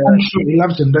 Ancelotti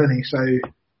loves him, don't he? So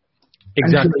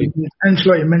exactly.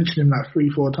 Ancelotti mentioned him like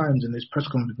 3-4 times in his press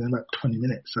conference in about 20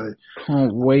 minutes. So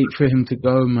can't wait for him to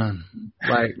go, man.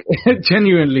 Like,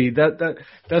 genuinely,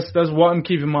 that's what I'm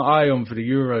keeping my eye on for the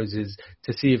Euros, is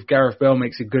to see if Gareth Bale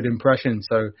makes a good impression.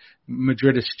 So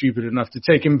Madrid is stupid enough to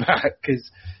take him back,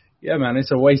 because yeah, man, it's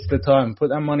a waste of time. Put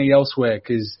that money elsewhere,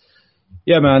 because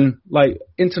yeah, man, like,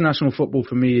 international football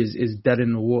for me is dead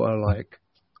in the water. Like,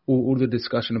 all the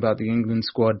discussion about the England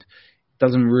squad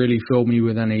doesn't really fill me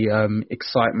with any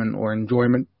excitement or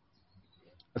enjoyment.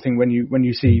 I think when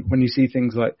you see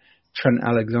things like Trent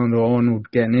Alexander-Arnold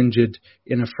getting injured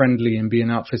in a friendly and being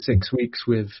out for 6 weeks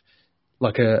with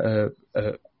like a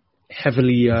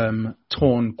heavily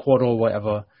torn quad or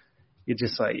whatever, you're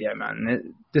just like, yeah,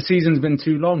 man, the season's been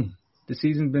too long. The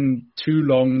season's been too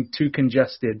long, too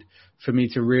congested for me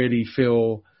to really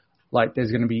feel like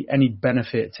there's going to be any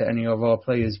benefit to any of our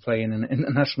players playing in an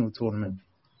international tournament.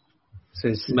 So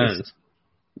it's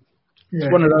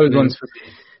one of those ones for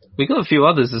me. We got a few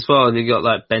others as well. You got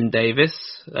like Ben Davis,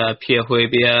 Pierre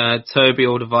Højbjerg, Toby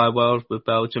Alderweireld with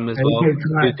Belgium as well,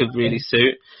 who could really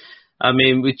suit. I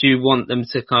mean, would you want them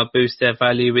to kind of boost their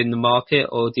value in the market,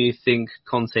 or do you think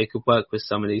Conte could work with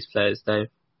some of these players, though?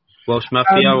 Welsh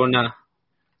Mafia or nah?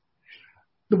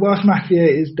 The Welsh Mafia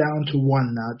is down to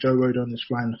 1 now. Joe Rodon is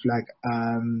flying the flag.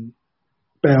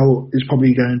 Bale is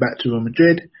probably going back to Real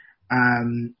Madrid.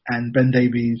 And Ben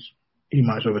Davies, he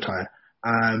might as well retire.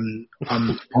 I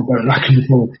don't like him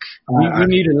at all. We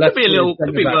need a left.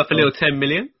 Could be worth a little 10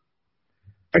 million.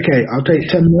 Okay, I'll take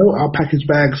 10 mil. I'll pack his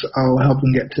bags. I'll help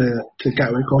him get to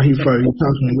Gatwick or Heathrow. He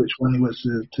tells me which one he wants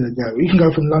to go. He can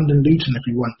go from London Luton if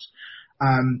he wants.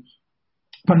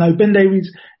 But no, Ben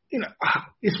Davies, you know,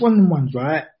 it's one of them ones,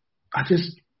 right? I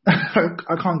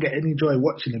can't get any joy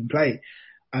watching him play.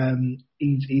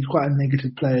 He's quite a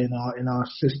negative player in our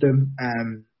system.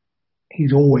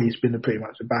 He's always been pretty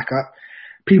much a backup.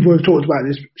 people have talked about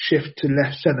this shift to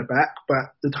left centre back,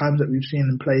 but the times that we've seen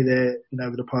him play there,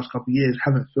 over the past couple of years,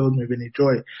 haven't filled me with any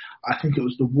joy. I think it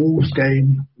was the Wolves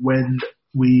game when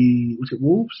was it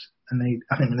Wolves? And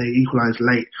I think when they equalised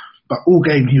late, but all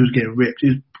game he was getting ripped. He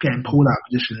was getting pulled out of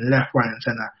position, left, right, and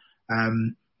centre.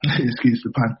 Excuse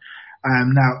the pun.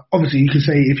 Now, obviously, you could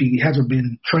say if he hasn't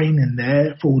been training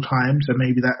there full time, so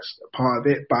maybe that's part of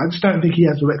it. But I just don't think he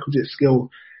has the requisite skill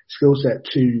set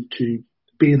to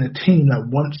be in a team that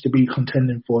wants to be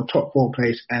contending for a top 4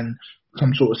 place and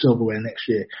some sort of silverware next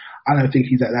year. I don't think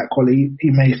he's at that quality. He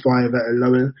may thrive at a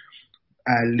lower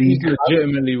league. He's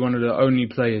legitimately one of the only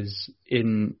players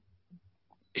in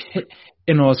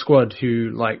our squad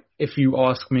who, like, if you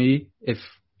ask me if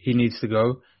he needs to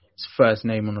go, it's first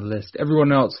name on the list.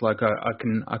 Everyone else, like, I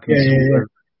can see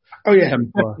the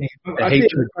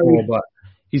hatred for, but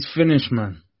he's finished,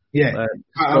 man. Yeah,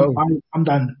 I'm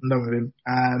done. I'm done with him.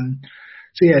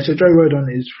 So Joe Rodon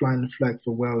is flying the flag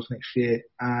for Wales next year,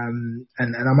 and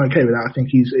I'm okay with that. I think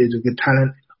he's a good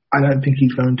talent. I don't think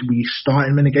he's going to be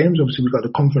starting many games. Obviously, we've got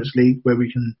the Conference League where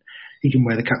he can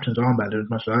wear the captain's armband as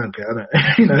much as I don't care.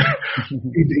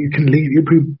 He can lead. He'll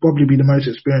probably be the most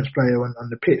experienced player on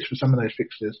the pitch for some of those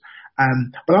fixtures.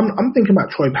 But I'm thinking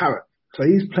about Troy Parrott. So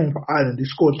he's playing for Ireland. He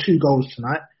scored 2 goals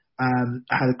tonight. I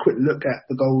had a quick look at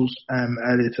the goals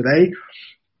earlier today.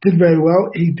 Did very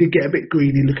well. He did get a bit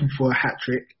greedy looking for a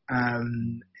hat-trick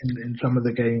in some of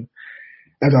the game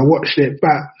as I watched it.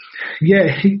 But yeah,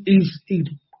 he's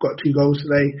got 2 goals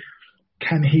today.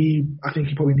 Can he? I think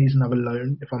he probably needs another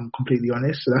loan, if I'm completely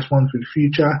honest. So that's one for the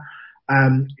future.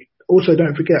 Also,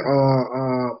 don't forget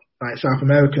our South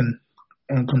American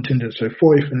contingent. So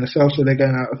Foyth and Lascelles, they're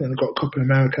going out. I think they've got Copa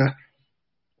America.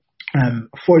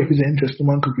 Foyth is an interesting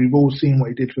one because we've all seen what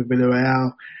he did for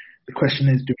Villarreal. The question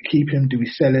is, do we keep him? Do we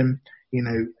sell him? We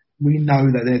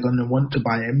know that they're going to want to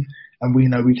buy him, and we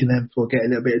know we can then get a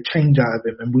little bit of change out of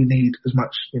him, and we need as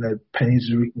much, pennies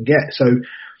as we can get. So,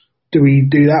 do we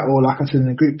do that, or like I said in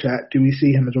the group chat, do we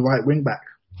see him as a right wing back?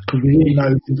 Because we all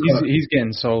know he's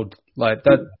getting sold like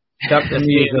that. That's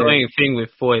the annoying thing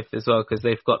with Foyth as well, because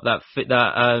they've got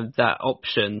that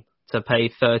option to pay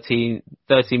 30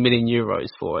 million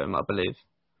euros for him, I believe.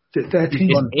 13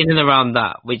 in and around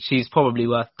that, which he's probably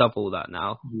worth double that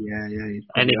now. Yeah.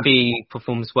 And if he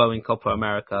performs well in Copa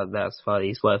America, that's why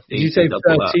he's worth. Did you say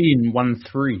 13,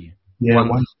 1-3? Yeah,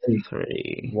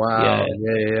 1-3. Wow.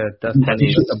 Yeah. That's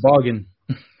a bargain.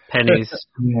 Pennies.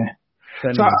 Yeah.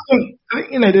 So I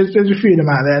think there's a few of them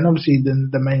out there, and obviously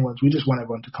the main ones. We just want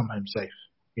everyone to come home safe.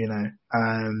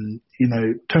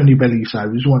 Tony Belly's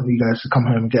side. We just want you guys to come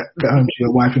home and get home to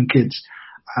your wife and kids.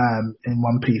 In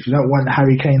one piece. We don't want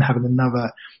Harry Kane having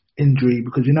another injury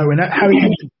because when Harry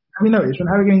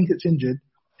Kane gets injured,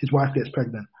 his wife gets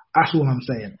pregnant. That's all I'm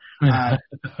saying. I'm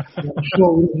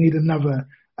sure we need another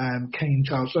Kane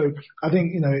child. So I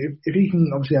think if he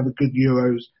can obviously have a good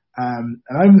Euros, and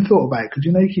I even thought about it because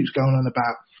he keeps going on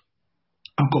about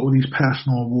I've got all these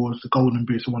personal awards, the Golden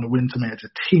Boots, I want to win something as a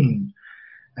team.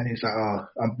 And he's like,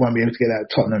 I won't be able to get that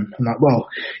at Tottenham. I'm like, well,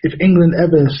 if England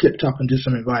ever slipped up and did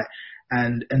something right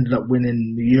and ended up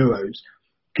winning the Euros,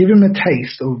 give him a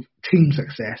taste of team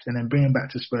success and then bring him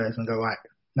back to Spurs and go, right,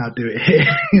 now do it here.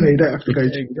 You don't have to go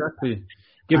exactly.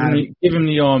 Give him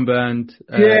the armband.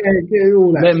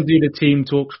 All that. Let him do the team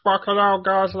talk. Sparkle out,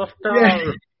 guys, let's go.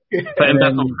 Put him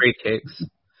back on free kicks.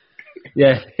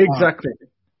 Yeah, exactly.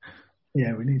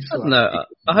 Yeah, we need to. No,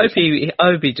 I hope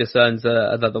he just earns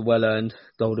another well-earned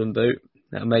Golden Boot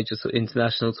at a major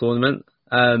international tournament.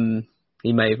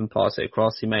 He may even pass it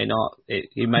across. He may not.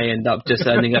 He may end up just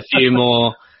earning a few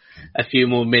more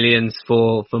millions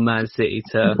for Man City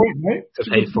to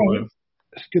pay for him.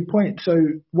 That's a good point. So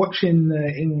watching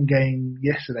the England game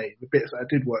yesterday, the bits that I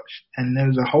did watch, and there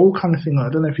was a whole kind of thing.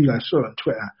 I don't know if you guys saw it on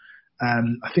Twitter.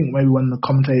 I think maybe one of the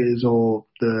commentators or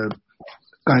the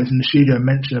guys in the studio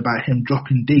mentioned about him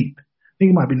dropping deep. I think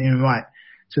it might have been Ian Wright.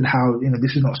 Said how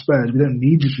this is not Spurs. We don't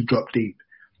need you to drop deep.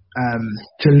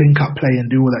 To link up play and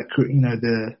do all that,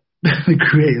 the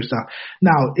creative stuff.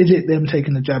 Now, is it them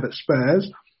taking a jab at Spurs,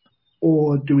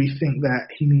 or do we think that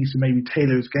he needs to maybe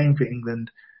tailor his game for England?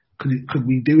 Because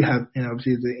we do have,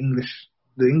 obviously the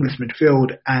English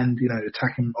midfield and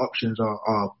attacking options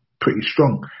are pretty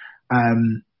strong.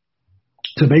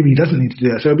 So maybe he doesn't need to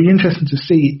do that. So it'll be interesting to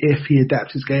see if he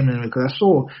adapts his game anyway. Because I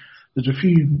saw there's a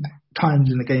few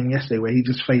times in the game yesterday where he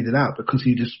just faded out because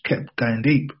he just kept going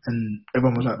deep, and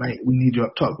everyone was like, mate, we need you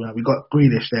up top. We got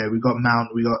Grealish there, we got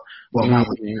Mount, Mount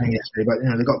was playing yesterday, but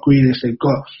they got Grealish, they've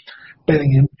got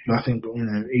Bellingham. I think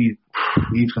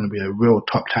he's going to be a real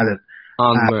top talent.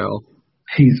 Unreal.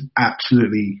 He's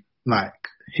absolutely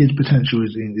his potential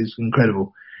is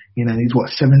incredible. You know, he's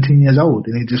 17 years old,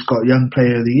 and he just got Young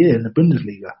Player of the Year in the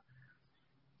Bundesliga.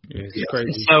 Yeah, it's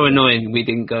crazy. It's so annoying we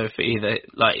didn't go for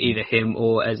either him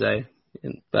or Eze,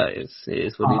 but it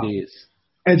is what it is.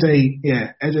 Eze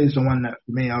is the one that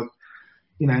for me, and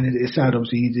it's sad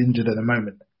obviously he's injured at the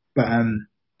moment, but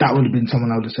that would have been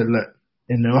someone I would have said, look,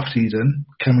 in the off season,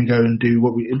 can we go and do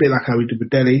a bit like how we did with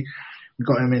Dele? We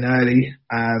got him in early,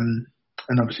 and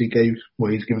obviously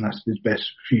he's given us his best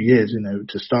few years,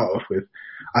 to start off with.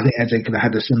 I think Eze could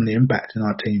have had a similar impact in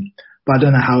our team, but I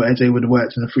don't know how Eze would have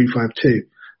worked in a 3-5-2.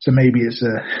 So maybe it's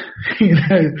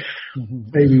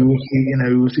maybe we'll see,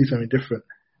 we'll see something different.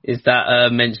 Is that a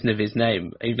mention of his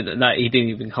name? Even that he didn't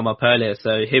even come up earlier,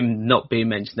 so him not being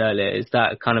mentioned earlier, is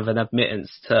that kind of an admittance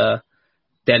to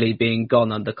Dele being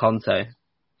gone under Conte?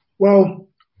 Well,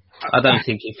 I don't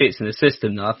think he fits in the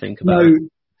system now. I think about it.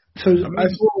 So I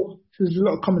saw there's a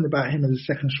lot of comment about him as a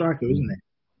second striker, isn't it?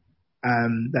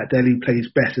 That Dele plays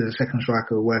best as a second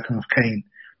striker working off Kane.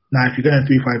 Now, if you're going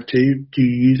 3-5-2, do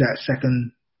you use that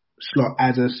second slot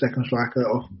as a second striker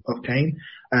of Kane?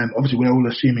 Obviously, we're all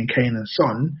assuming Kane and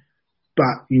Son,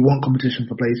 but you want competition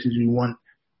for places. You want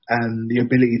the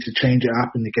ability to change it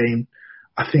up in the game.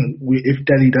 I think if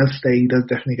Dele does stay, he does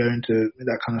definitely go into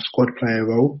that kind of squad player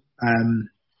role.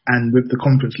 And with the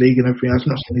Conference League and everything else,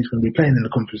 I'm not saying he's going to be playing in the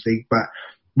Conference League, but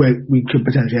we could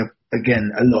potentially have,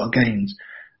 again, a lot of games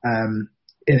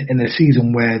in a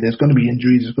season where there's going to be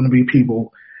injuries, there's going to be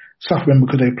people suffering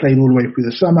because they played all the way through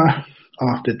the summer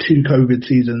after 2 COVID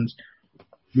seasons.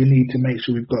 We need to make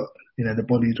sure we've got, the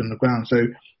bodies on the ground. So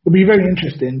it'll be very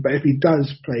interesting, but if he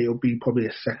does play, it'll be probably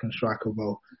a second striker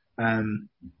role. Again,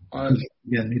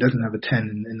 he doesn't have a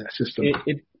 10 in that system.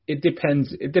 It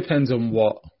depends on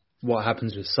what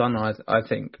happens with Son. I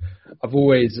think I've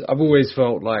always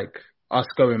felt like us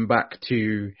going back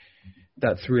to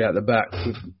that 3 at the back,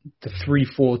 the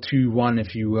 3-4-2-1,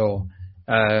 if you will,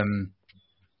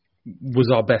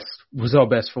 was our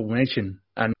best formation.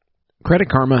 And Credit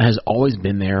Karma has always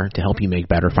been there to help you make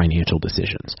better financial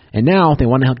decisions, and now they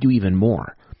want to help you even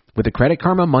more. With a Credit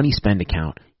Karma Money Spend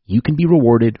account, you can be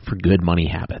rewarded for good money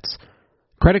habits.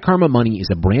 Credit Karma Money is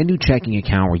a brand new checking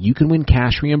account where you can win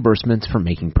cash reimbursements for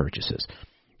making purchases.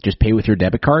 Just pay with your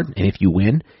debit card, and if you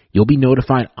win, you'll be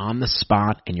notified on the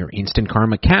spot, and your Instant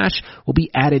Karma cash will be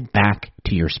added back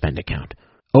to your spend account.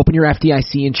 Open your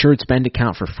FDIC-insured spend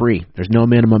account for free. There's no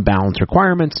minimum balance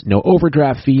requirements, no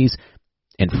overdraft fees,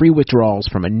 and free withdrawals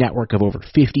from a network of over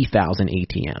 50,000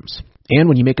 ATMs. And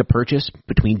when you make a purchase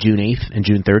between June 8th and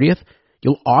June 30th,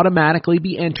 you'll automatically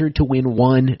be entered to win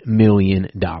 $1 million.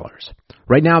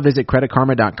 Right now, visit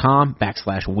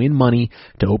creditkarma.com/winmoney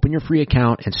to open your free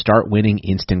account and start winning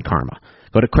instant karma.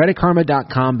 Go to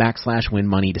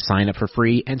creditkarma.com/winmoney to sign up for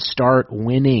free and start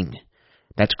winning.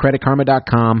 That's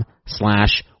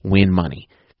creditkarma.com/winmoney.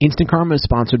 Instant Karma is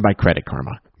sponsored by Credit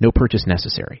Karma. No purchase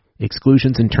necessary.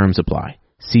 Exclusions and terms apply.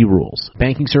 See rules.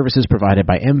 Banking services provided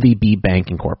by MVB Bank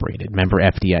Incorporated. Member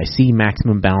FDIC.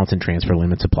 Maximum balance and transfer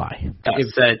limits apply. That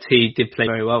said, he did play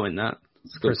very well in that.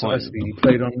 Precisely. He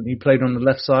played on the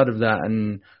left side of that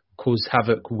and caused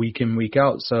havoc week in, week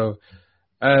out. So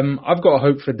I've got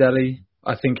hope for Dele.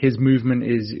 I think his movement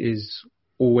is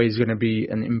always going to be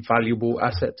an invaluable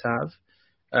asset to have.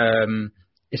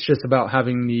 It's just about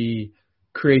having the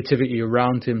creativity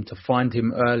around him to find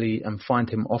him early and find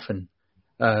him often.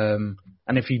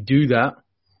 And if you do that,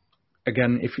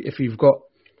 again, if you've got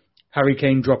Harry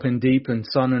Kane dropping deep and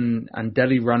Son and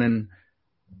Dele running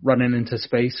into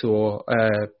space or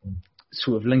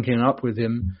sort of linking up with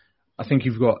him, I think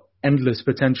you've got endless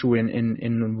potential in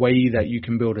the way that you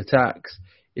can build attacks.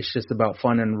 It's just about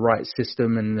finding the right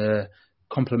system and the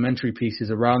complementary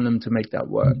pieces around them to make that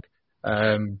work.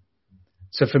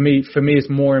 So for me, it's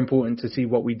more important to see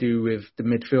what we do with the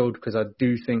midfield, because I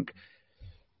do think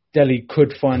Dele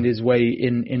could find his way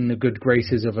in the good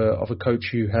graces of a coach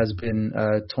who has been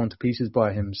torn to pieces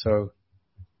by him. So,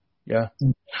 yeah.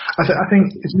 I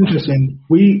think it's interesting.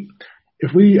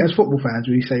 If we as football fans,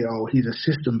 we say, "Oh, he's a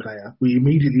system player," we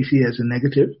immediately see it as a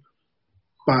negative.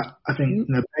 But I think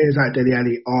players like Dele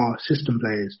Alli are system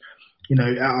players.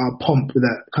 At our pomp with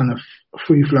that kind of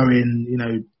free flowing,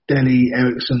 Dele,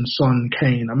 Ericsson, Son,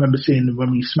 Kane. I remember seeing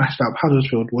when we smashed up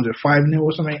Huddersfield, was it 5-0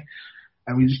 or something?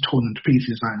 And we just tore them to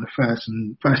pieces like in the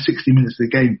first 60 minutes of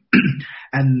the game.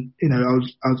 And, I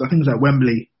think it was at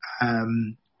Wembley,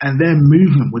 and their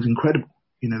movement was incredible.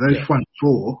 Those front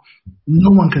four,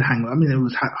 no one could hang with them. I mean, it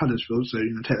was Huddersfield, so,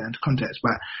 take that into context,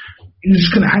 but you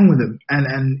just couldn't hang with them.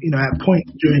 And at a point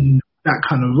during that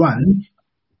kind of run,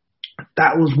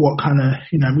 that was what kind of,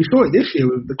 we saw it this year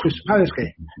with the Crystal Palace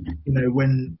game,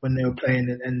 when they were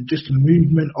playing and just the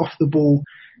movement off the ball.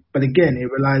 But again, it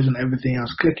relies on everything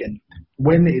else clicking.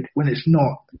 When it's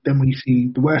not, then we see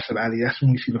the worst of Ali. That's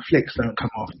when we see the flicks don't come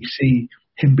off. You see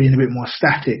him being a bit more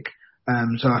static.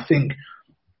 So I think,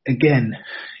 again,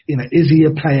 is he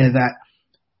a player that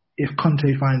if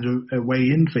Conte finds a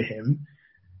way in for him,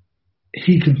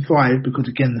 he can thrive because,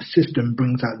 again, the system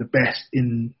brings out the best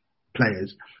in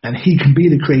players. And he can be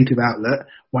the creative outlet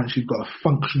once you've got a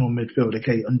functional midfield.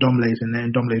 Okay, Ndombele's in there.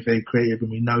 Ndombele's very creative,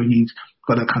 and we know he's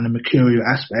got a kind of mercurial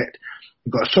aspect.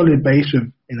 You've got a solid base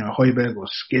with, Højbjerg or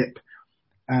Skip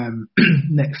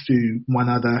next to one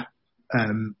other,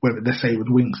 whether let's say with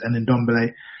Winks and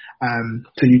Ndombele.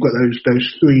 So you've got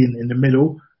those three in the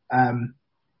middle.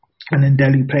 And then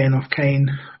Dele playing off Kane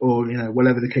or,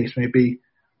 whatever the case may be.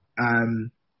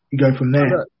 You go from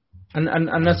there.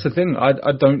 And that's the thing.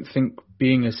 I don't think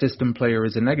being a system player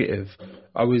is a negative.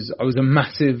 I was a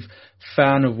massive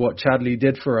fan of what Chadley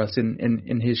did for us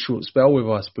in his short spell with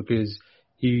us, because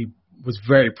he was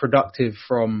very productive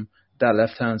from that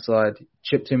left-hand side,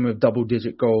 chipped in with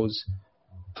double-digit goals.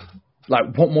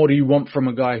 Like, what more do you want from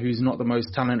a guy who's not the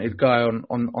most talented guy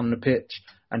on the pitch,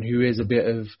 and who is a bit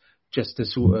of just a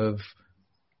sort of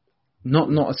not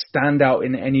a standout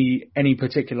in any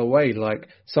particular way. Like,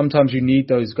 sometimes you need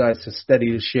those guys to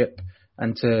steady the ship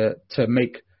and to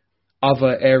make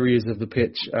other areas of the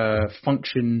pitch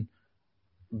function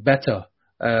better.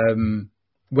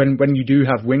 When you do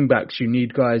have wing backs, you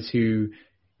need guys you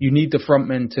need the front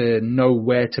men to know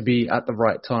where to be at the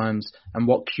right times and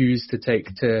what cues to take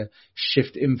to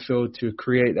shift infield to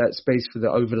create that space for the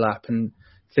overlap and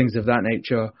things of that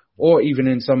nature. Or even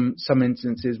in some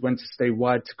instances, when to stay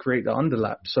wide to create the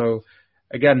underlap. So,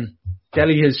 again,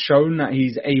 Dele has shown that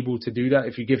he's able to do that.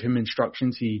 If you give him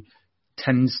instructions, he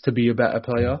tends to be a better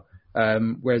player.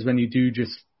 Whereas when you do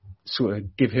just sort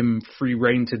of give him free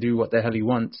rein to do what the hell he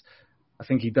wants, I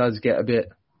think he does gets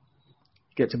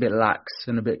a bit lax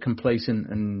and a bit complacent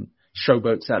and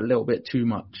showboats that a little bit too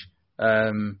much.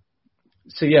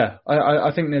 So yeah,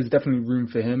 I think there's definitely room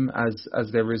for him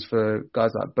as there is for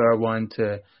guys like Bergwijn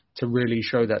to really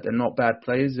show that they're not bad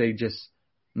players. They just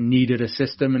needed a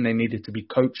system and they needed to be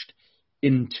coached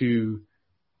into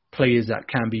players that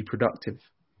can be productive.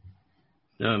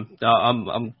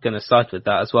 I'm going to side with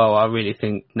that as well. I really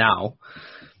think now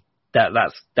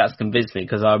that's convinced me,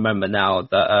 because I remember now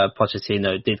that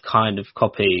Pochettino did kind of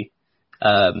copy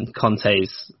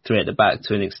Conte's three at the back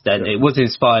to an extent. It was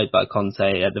inspired by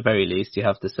Conte at the very least, you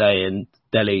have to say, and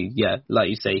Dele, yeah, like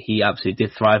you say, he absolutely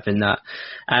did thrive in that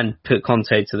and put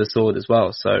Conte to the sword as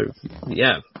well. So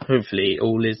yeah, hopefully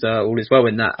all is well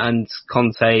in that, and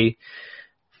Conte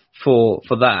for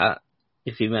that,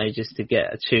 if he manages to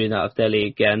get a tune out of Dele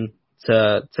again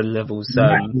to levels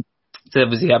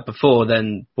he had before,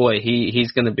 then boy,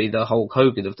 he's going to be the Hulk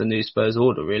Hogan of the new Spurs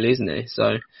order, really, isn't he?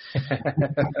 So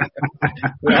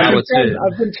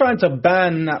I've been trying to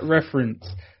ban that reference.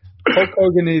 Hulk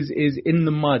Hogan is in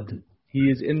the mud. He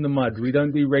is in the mud. We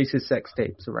don't do racist sex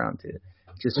tapes around here.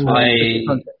 Just he'll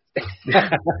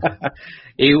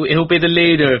be the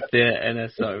leader of the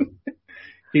NSO.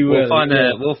 He will.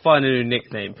 We'll find a new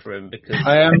nickname for him, because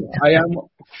I am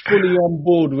fully on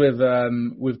board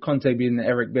with Conte being the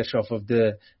Eric Bischoff of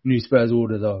the new Spurs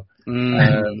order, though.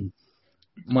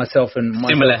 Myself and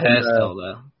similar hairstyle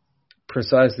there.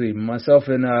 Precisely, myself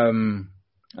and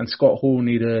Scott Hall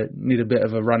need a bit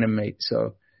of a running mate,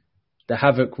 so the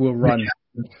havoc will run.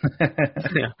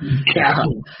 Yeah.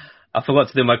 I forgot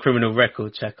to do my criminal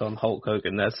record check on Hulk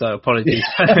Hogan there, so apologies.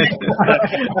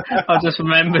 I just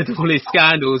remembered all his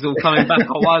scandals all coming back at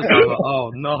once. I was like,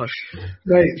 oh no.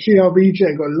 Mate, CRB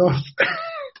check got lost.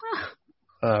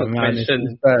 Oh man, it's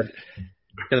bad.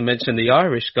 Going to mention the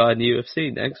Irish guy in the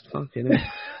UFC next. Fucking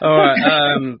hell. All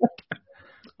right.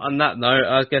 On that note,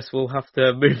 I guess we'll have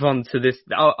to move on to this.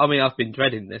 I mean, I've been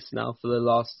dreading this now for the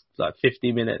last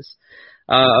 50 minutes.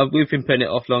 We've been putting it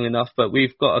off long enough, but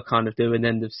we've got to kind of do an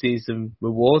end of season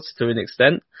rewards to an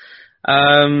extent.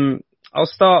 I'll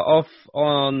start off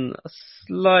on a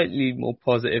slightly more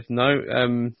positive note,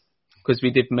 because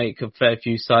we did make a fair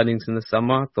few signings in the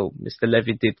summer. I thought Mr.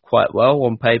 Levy did quite well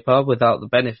on paper without the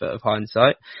benefit of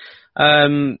hindsight.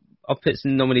 I'll put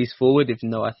some nominees forward,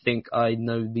 even though I think I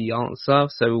know the answer.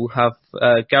 So we'll have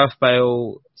Gareth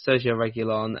Bale, Sergio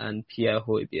Reguilon and Pierre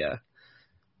Højbjerg.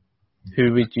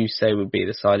 Who would you say would be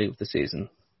the signing of the season?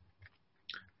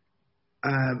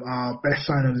 Our best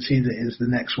sign of the season is the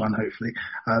next one, hopefully.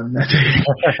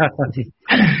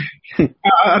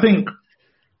 I think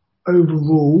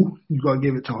overall, you've got to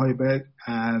give it to Højbjerg.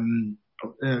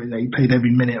 He played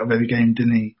every minute of every game,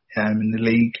 didn't he, in the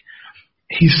league.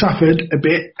 He suffered a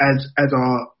bit as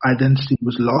our identity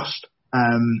was lost.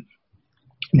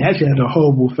 He actually had a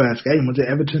horrible first game. Was it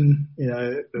Everton? He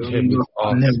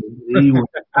was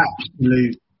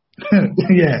absolute.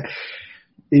 Yeah,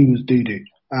 he was doo-doo.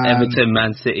 Everton,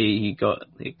 Man City, he got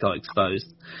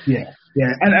exposed. Yeah.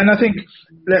 And I think,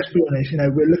 let's be honest,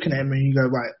 we're looking at him and you go,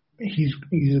 right, he's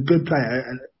a good player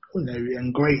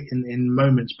and great in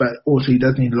moments, but also he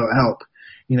does need a lot of help.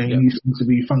 He needs to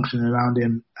be functioning around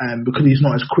him, because he's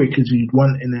not as quick as you'd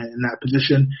want in that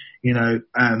position.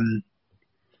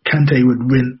 Kante would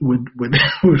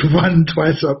run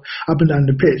twice up and down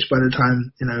the pitch by the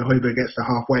time Hojbjerg gets to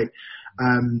halfway.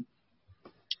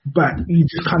 But you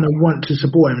just kind of want to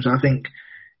support him. So I think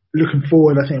looking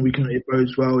forward, it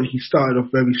bodes well. He started off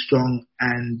very strong,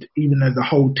 and even though the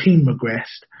whole team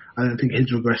regressed, I don't think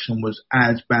his regression was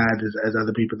as bad as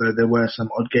other people, though there were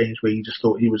some odd games where you just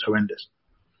thought he was horrendous.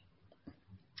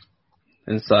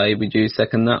 And so, would you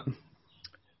second that?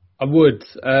 I would,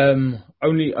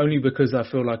 only because I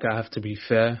feel like I have to be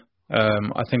fair.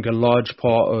 I think a large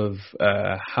part of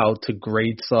how to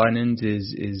grade signings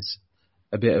is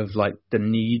a bit of like the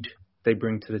need they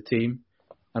bring to the team,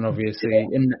 and obviously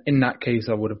in that case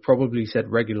I would have probably said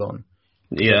Reguilon.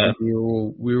 Yeah,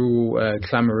 we were all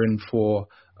clamouring for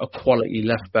a quality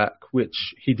left back, which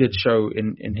he did show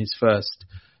in his first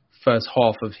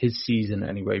half of his season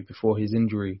anyway, before his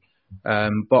injury.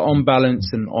 But on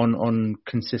balance and on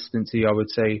consistency, I would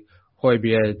say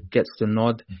Hojbjerg gets the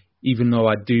nod, even though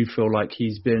I do feel like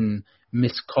he's been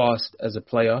miscast as a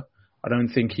player. I don't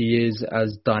think he is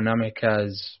as dynamic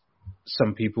as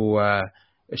some people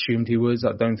assumed he was.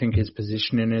 I don't think his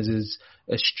positioning is as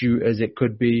astute as it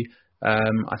could be.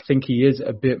 I think he is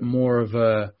a bit more of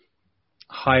a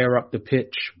higher up the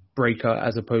pitch breaker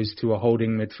as opposed to a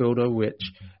holding midfielder,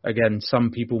 which again some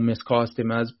people miscast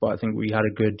him as, but I think we had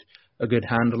a good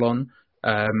handle on.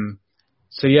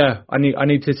 So yeah, I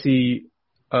need to see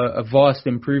a vast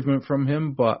improvement from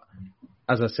him, but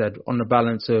as I said, on the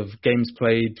balance of games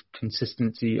played,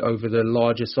 consistency over the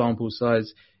larger sample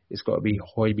size, it's got to be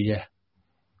Hojbjerg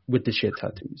with the shit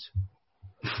tattoos.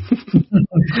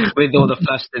 With all the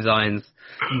flash designs,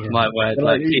 my word.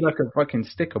 He's like a fucking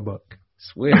sticker book.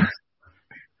 It's weird.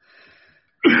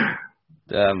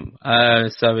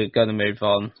 So we're going to move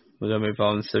on.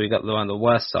 So we got the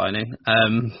worst signing.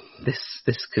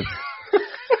 This could.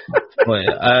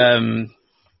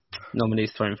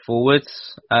 Nominees thrown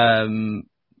forwards. I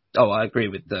agree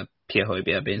with the Pierre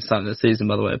Hojbjerg being signed this season,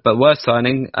 by the way. But worst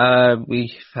signing, we've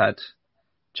had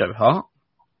Joe Hart.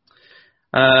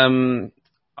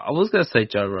 I was going to say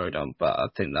Joe Rodon, but I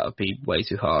think that would be way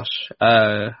too harsh.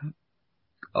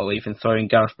 Or even throwing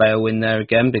Gareth Bale in there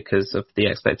again because of the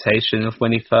expectation of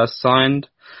when he first signed.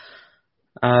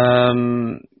 I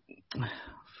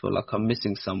feel like I'm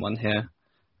missing someone here.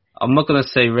 I'm not going to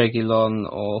say Reguilon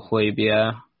or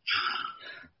Hojbjerg.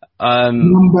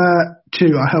 Number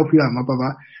 2, I'll help you out, my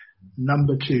brother.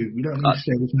 Number 2, we don't need to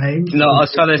say his name. No, I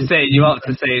was trying to set you up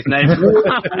to say his name.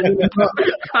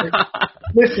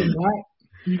 Listen, right?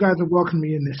 You guys have welcomed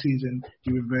me in this season.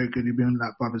 You've been very good. You've been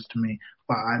like brothers to me.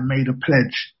 But I made a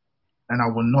pledge, and I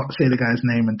will not say the guy's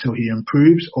name until he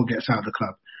improves or gets out of the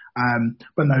club.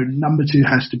 But no, number 2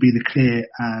 has to be the clear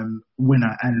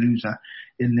winner and loser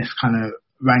in this kind of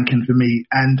ranking for me.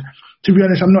 And to be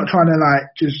honest, I'm not trying to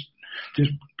like just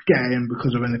get at him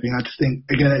because of anything. I just think,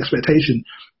 again, expectation.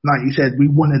 Like you said, we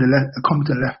wanted a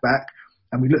competent left back,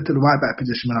 and we looked at the right back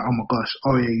position and like, oh my gosh,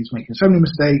 he's making so many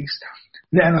mistakes,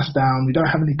 letting us down. We don't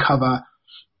have any cover.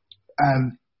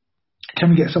 Can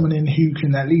we get someone in who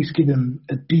can at least give him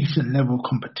a decent level of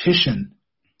competition?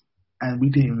 And we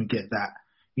didn't even get that.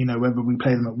 Whether we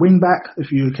played him at wing back a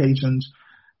few occasions,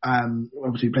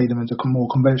 obviously played him as a more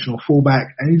conventional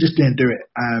fullback, and he just didn't do it.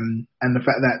 And the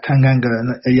fact that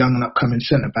Tanganga, a young and upcoming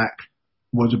centre back,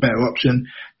 was a better option.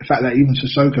 The fact that even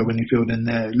Sissoko, when he filled in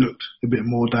there, looked a bit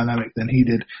more dynamic than he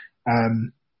did,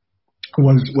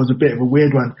 was a bit of a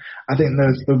weird one. I think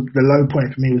the low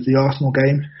point for me was the Arsenal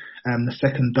game, the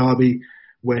second derby,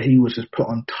 where he was just put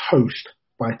on toast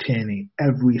by Tierney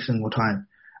every single time.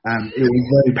 It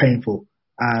was very painful.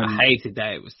 I hated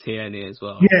that it was Tierney as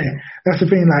well. Yeah, that's the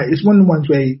thing. Like, it's one of the ones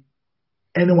where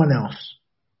anyone else,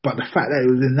 but the fact that it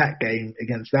was in that game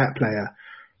against that player.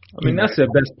 I mean, that's their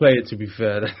best player, to be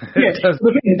fair. Yeah, the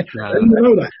thing is, you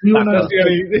know that. You know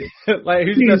that. Like,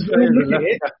 who's the best player?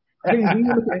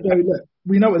 Look,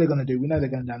 we know what they're going to do. We know they're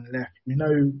going down the left. We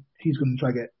know he's going to try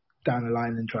to get down the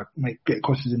line and try to get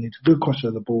crosses in. He's a good crosser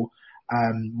of the ball.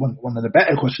 One of the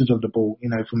better crossers of the ball,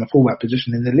 from a fullback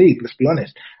position in the league. Let's be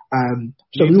honest.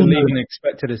 So we all league and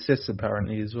expected assists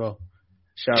apparently as well.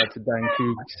 Shout out to Dan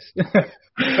Coogs. So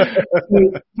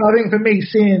I think for me,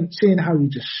 seeing how he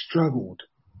just struggled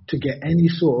to get any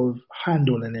sort of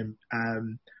handle on him,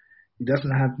 he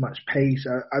doesn't have much pace.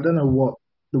 I don't know what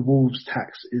the Wolves'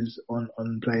 tax is on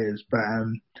players, but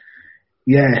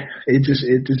yeah, it just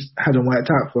hasn't worked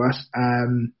out for us.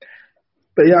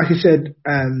 But yeah, like I said,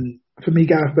 for me,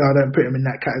 Gareth Bale, I don't put him in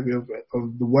that category of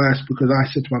the worst, because I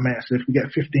said to my mate, I said, if we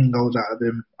get 15 goals out of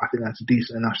him, I think that's a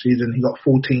decent enough season. He got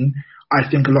 14. I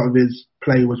think a lot of his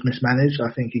play was mismanaged.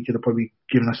 I think he could have probably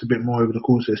given us a bit more over the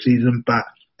course of the season, but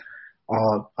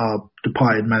our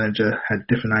departed manager had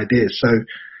different ideas. So,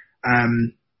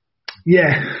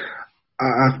 yeah,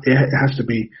 it has to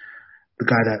be the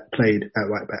guy that played at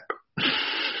right back.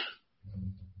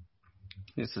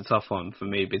 It's a tough one for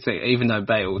me, but even though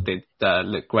Bale did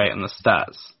look great on the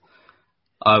stats,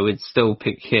 I would still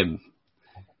pick him,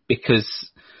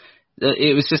 because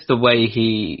it was just the way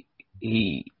he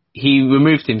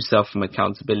removed himself from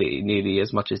accountability nearly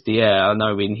as much as Dier. I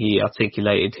know when he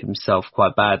articulated himself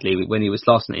quite badly when he was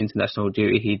last on international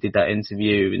duty, he did that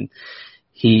interview, and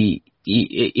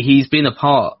he's been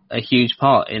a huge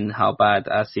part in how bad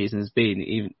our season has been,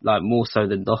 even like more so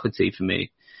than Doherty for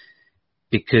me,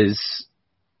 because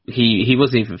he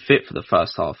wasn't even fit for the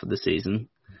first half of the season.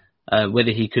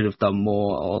 Whether he could have done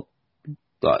more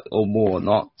or more or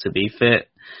not to be fit,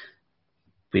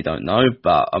 we don't know.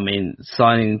 But I mean,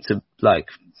 signing to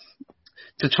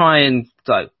try and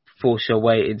force your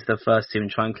way into the first team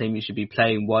and try and claim you should be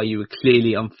playing while you were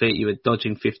clearly unfit, you were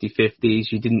dodging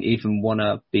 50-50s, you didn't even want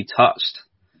to be touched.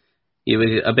 You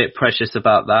were a bit precious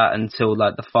about that until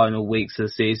the final weeks of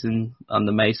the season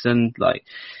under Mason.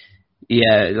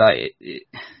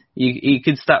 You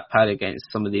could stat pad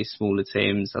against some of these smaller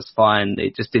teams. That's fine.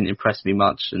 It just didn't impress me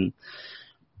much. And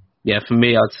yeah, for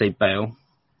me, I'd say Bale.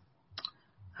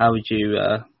 How would you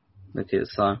look at it,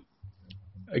 Si?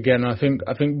 Again, I think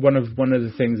one of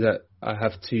the things that I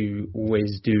have to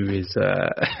always do is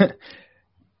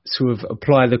sort of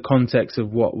apply the context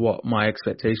of what my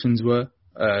expectations were.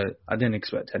 I didn't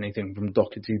expect anything from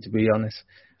Doherty, to be honest.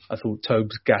 I thought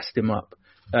Tobes gassed him up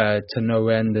to no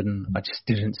end, and I just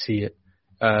didn't see it.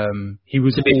 He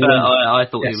was. To be fair, I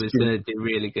thought he was going to do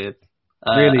really good.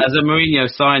 Really? As a Mourinho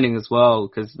signing as well,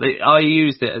 because I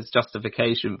used it as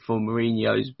justification for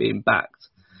Mourinho's being backed,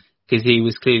 because he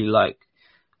was clearly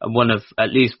at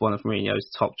least one of Mourinho's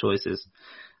top choices.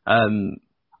 And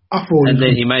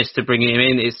then he managed to bring him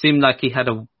in. It seemed like he had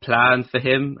a plan for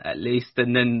him, at least,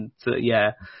 and then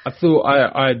I thought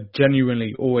I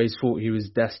genuinely always thought he was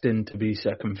destined to be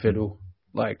second fiddle.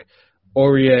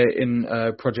 Aurier in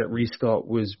Project Restart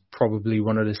was probably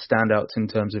one of the standouts in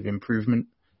terms of improvement.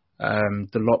 The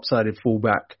lopsided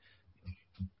fullback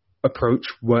approach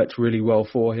worked really well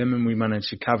for him, and we managed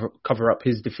to cover up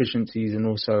his deficiencies and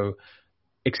also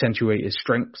accentuate his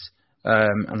strengths.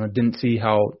 And I didn't see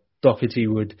how Doherty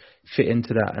would fit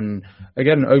into that. And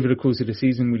again, over the course of the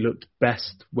season, we looked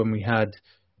best when we had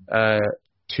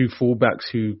two fullbacks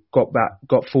who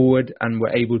got forward and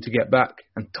were able to get back.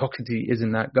 And Doherty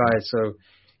isn't that guy. So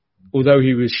although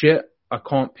he was shit, I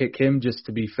can't pick him, just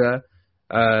to be fair.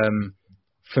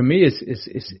 For me,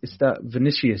 it's that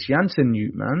Vinicius Janssen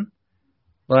Newt, man.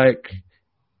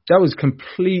 That was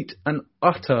complete and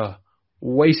utter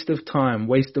waste of time,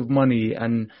 waste of money.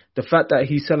 And the fact that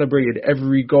he celebrated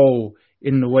every goal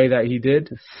in the way that he did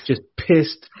just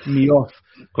pissed me off.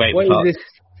 Great. What is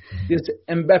this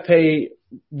Mbappe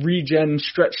regen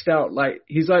stretched out?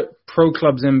 He's like pro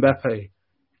clubs Mbappe.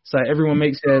 It's like everyone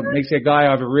makes a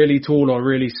guy either really tall or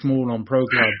really small on pro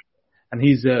club. And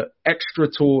he's extra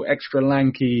tall, extra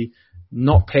lanky,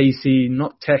 not pacey,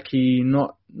 not techie,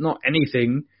 not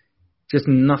anything, just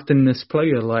nothingness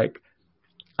player.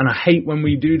 And I hate when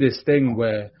we do this thing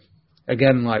where,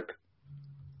 again,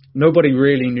 nobody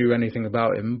really knew anything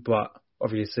about him, but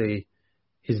obviously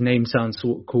his name sounds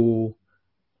sort of cool,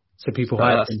 so people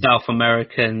hype him. South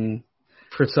American.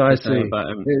 Precisely.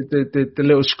 The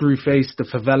little screw face, the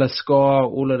favela scar,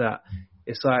 all of that.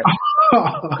 It's I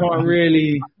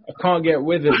can't get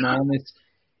with it, man.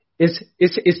 It's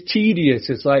tedious.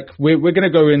 It's we're going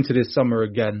to go into this summer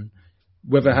again,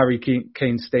 whether Harry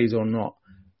Kane stays or not.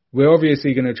 We're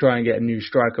obviously going to try and get a new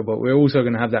striker, but we're also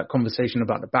going to have that conversation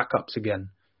about the backups again.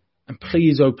 And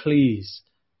please, oh please,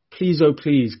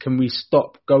 can we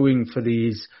stop going for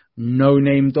these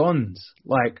no-name dons?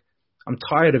 I'm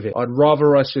tired of it. I'd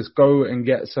rather us just go and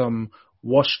get some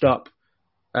washed-up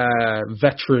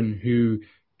veteran who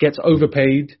gets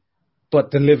overpaid but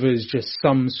delivers just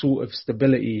some sort of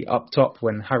stability up top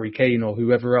when Harry Kane or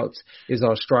whoever else is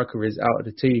our striker is out of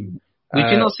the team. We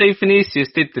cannot say Vinicius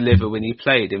did deliver when he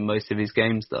played in most of his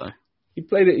games, though. He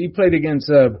played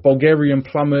against Bulgarian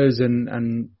plumbers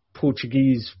and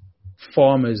Portuguese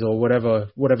farmers or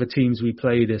whatever teams we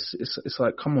played. It's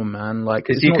like, come on, man. Like,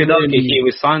 because you could argue he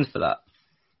was signed for that.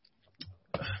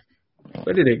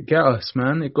 Where did it get us,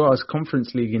 man? It got us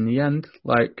Conference League in the end.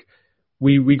 Like,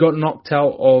 we got knocked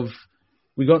out of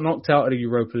the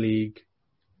Europa League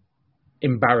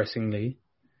embarrassingly.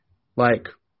 Like,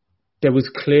 there was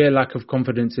clear lack of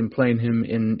confidence in playing him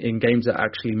in games that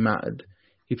actually mattered.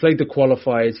 He played the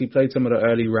qualifiers. He played some of the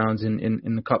early rounds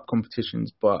in the cup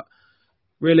competitions, but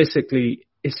realistically,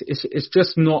 it's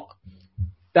just not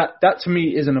that to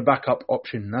me isn't a backup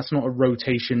option. That's not a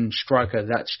rotation striker.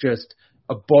 That's just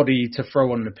a body to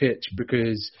throw on the pitch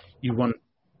because you want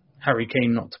Harry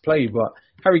Kane not to play. But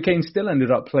Harry Kane still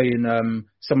ended up playing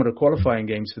some of the qualifying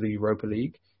games for the Europa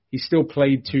League. He still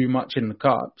played too much in the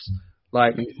cups.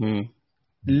 Like,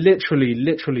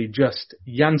 literally just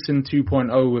Janssen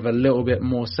 2.0 with a little bit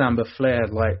more Samba flair.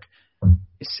 Like,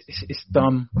 it's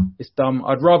dumb. It's dumb.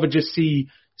 I'd rather just see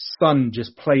Son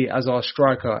just play as our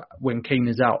striker when Kane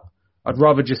is out. I'd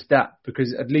rather just that,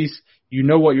 because at least you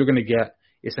know what you're going to get.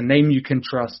 It's a name you can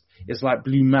trust. It's like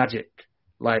blue magic.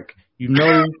 Like, you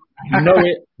know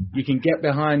it. You can get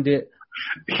behind it.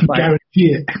 Like,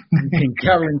 guarantee it. You can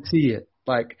guarantee it.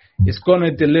 Like, it's going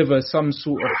to deliver some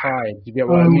sort of high. You get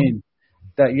what I mean?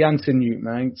 That Janssen,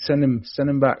 man, send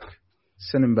him back.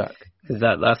 Send him back.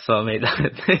 That's what I mean.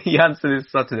 Janssen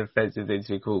is such an offensive thing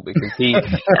to be called, because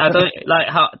I don't like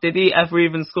how did he ever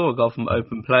even score a goal from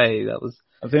open play? That was,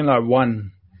 I think, like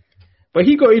one, but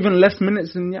he got even less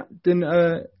minutes than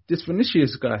this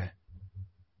Vinicius guy.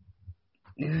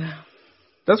 Yeah,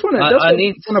 that's one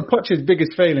of Poch's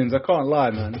biggest failings. I can't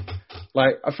lie, man.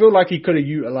 Like, I feel like he could have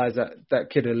utilised that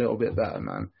kid a little bit better,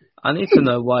 man. I need to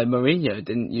know why Mourinho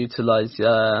didn't utilise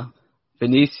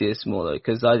Vinicius more, though,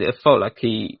 because I felt like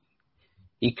he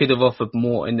could have offered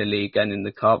more in the league and in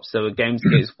the cup. So games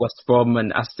against West Brom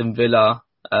and Aston Villa,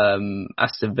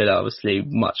 obviously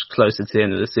much closer to the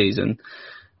end of the season,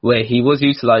 where he was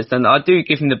utilised. And I do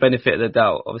give him the benefit of the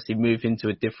doubt, obviously moving to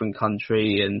a different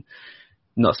country and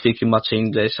not speaking much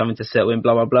English, having to settle in,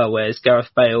 blah, blah, blah, whereas Gareth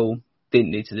Bale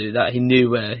didn't need to do that. He knew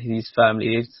where his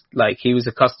family is. Like, he was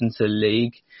accustomed to the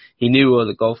league. He knew where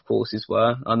the golf courses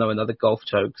were. I know another golf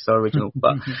joke, so original.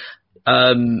 But,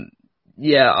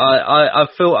 yeah, I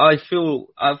feel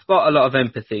I've got a lot of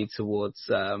empathy towards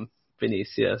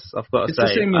Vinicius. I've got to say.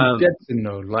 It's the same with Jedson,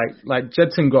 though. Like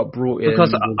Jedson got brought in.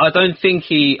 Because I don't think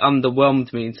he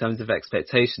underwhelmed me in terms of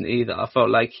expectation either. I felt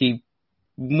like he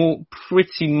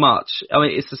pretty much, I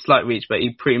mean, it's a slight reach, but he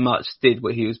pretty much did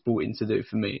what he was brought in to do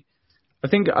for me. I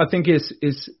think it's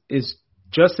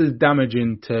just as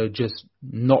damaging to just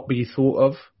not be thought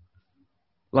of.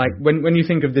 Like, when you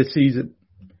think of this season,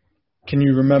 can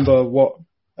you remember what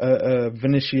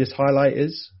Vinicius highlight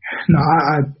is? No,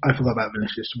 I forgot about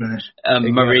Vinicius, to be honest.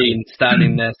 Marine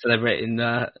standing there celebrating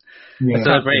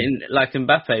like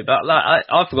Mbappe, but like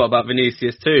I forgot about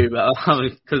Vinicius too, but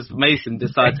because Mason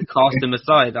decided to cast him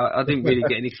aside. I didn't really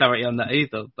get any clarity on that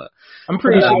either. But I'm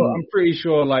pretty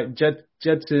sure like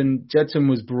Jedson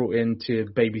was brought in to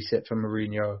babysit for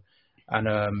Mourinho,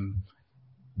 and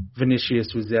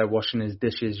Vinicius was there washing his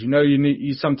dishes. You know,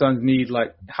 you sometimes need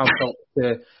like household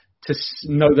to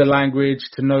know the language,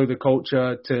 to know the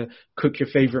culture, to cook your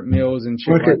favorite meals and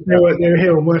shit. They were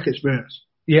here on work experience.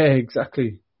 Yeah,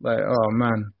 exactly. Like, oh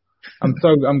man, I'm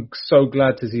so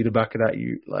glad to see the back of that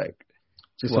youth. Like,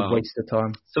 just a waste of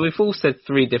time. So we've all said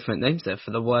 3 different names there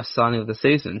for the worst signing of the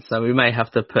season. So we may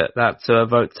have to put that to a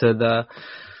vote to the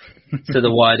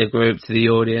wider group, to the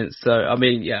audience. So I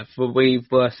mean, yeah, for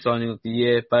worst signing of the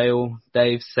year, Bale.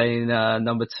 Dave saying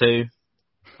number 2.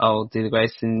 I'll do the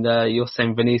grace, and you're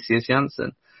saying Vinicius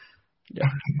Janssen. Yeah,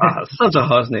 such a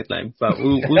harsh nickname, but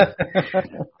we'll go at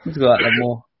that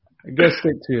more. I guess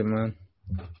stick to it, man.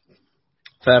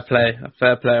 Fair play.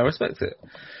 I respect it.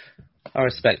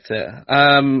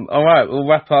 All right, we'll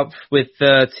wrap up with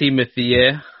Team of the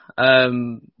Year. A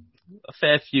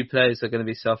fair few players are going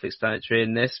to be self-explanatory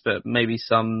in this, but maybe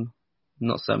some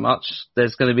not so much.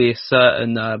 There's going to be a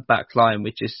certain back line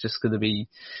which is just going to be,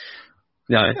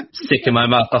 stick in my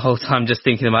mouth the whole time just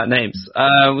thinking about names.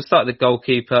 We'll start with the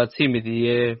goalkeeper, Team of the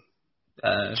Year.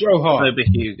 Joe Hart. Sober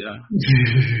Hugo.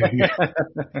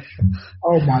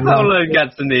 Oh my Paolo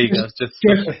God. Gazzaniga.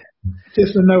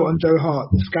 Just a note on Joe Hart,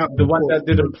 the scout. The one that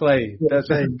didn't play.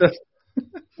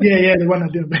 Yeah, the one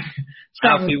that didn't play.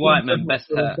 Alfie Whiteman,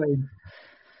 best hair.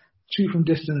 Shoot from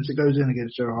distance, it goes in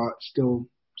against Joe Hart. Still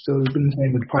has been the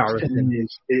same for the past 10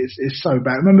 years. It's so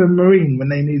bad. Remember Marine when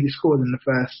they nearly scored in the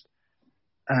first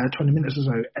 20 minutes or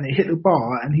so, and it hit the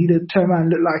bar, and he didn't turn around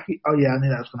and look like, I knew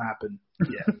that was going to happen.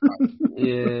 Yeah.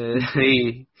 Yeah,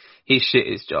 he shit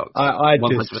his jobs. I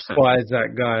 100%. despise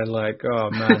that guy. Like, oh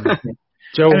man,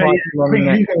 Joe Hart.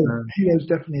 He was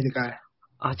definitely the guy.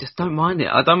 I just don't mind it.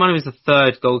 I don't mind him as a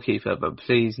third goalkeeper, but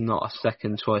please not a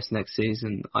second choice next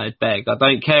season. I beg. I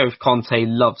don't care if Conte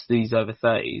loves these over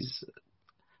 30s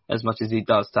as much as he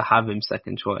does to have him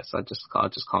second choice. I just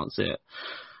can't see it.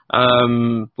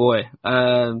 Dave,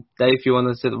 you want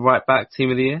to say the right back team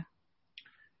of the year?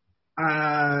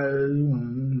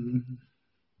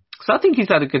 So I think he's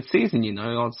had a good season,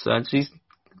 on Serge. He's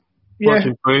much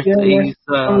improved.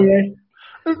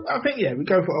 I think, we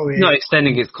go for He's not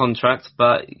extending his contract,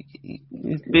 but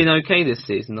he's been okay this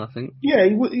season, I think. Yeah,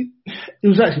 he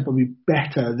was actually probably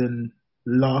better than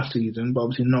last season, but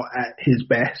obviously not at his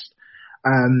best.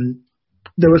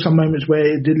 There were some moments where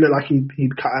it did look like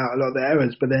he'd cut out a lot of the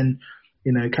errors, but then,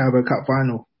 Carabao Cup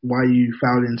final, why are you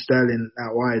fouling Sterling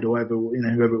out wide or whoever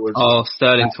it was? Oh,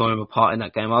 Sterling tore him apart in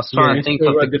that game. I was trying to think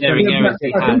of the glaring errors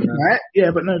he had. Think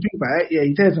about it. Yeah,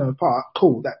 he tears him apart.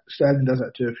 Cool, that Sterling does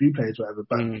that to a few players, whatever.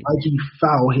 But why do you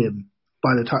foul him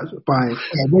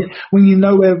when you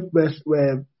know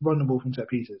we're vulnerable from set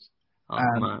pieces?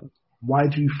 Why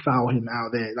do you foul him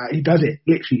out there? Like, he does it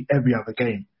literally every other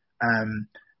game. And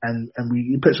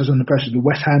it puts us under pressure. The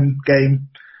West Ham game,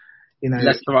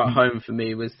 Leicester at home for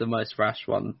me was the most rash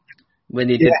one when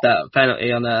he did that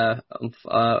penalty on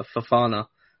Fofana.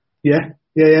 Yeah.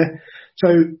 So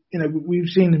we've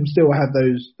seen him still have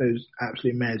those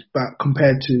absolute meds, but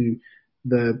compared to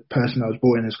the person that was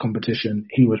brought in as competition,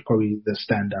 he was probably the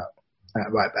standout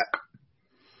at right back.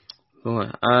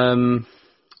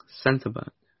 Centre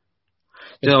back.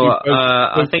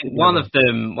 I think one of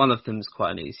them's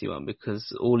quite an easy one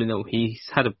because all in all he's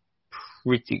had a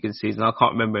pretty good season. I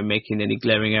can't remember him making any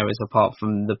glaring errors apart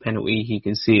from the penalty he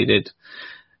conceded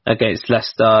against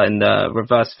Leicester in the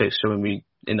reverse fixture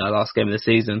in our last game of the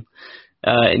season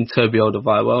in Toby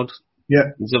Alderweireld.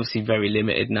 Yeah, he's obviously very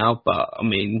limited now, but I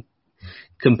mean,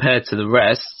 compared to the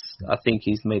rest, I think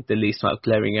he's made the least amount of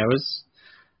glaring errors.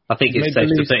 I think it's safe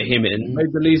to put him in.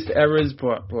 Made the least errors,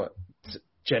 but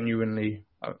genuinely,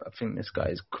 I think this guy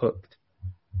is cooked.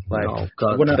 Like, oh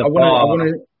God,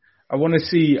 I want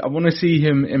to see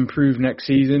him improve next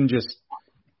season. Just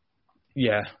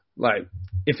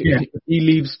if he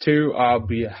leaves too, I'll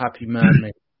be a happy man,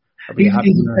 mate. He's a player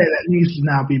that needs to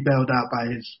now be bailed out by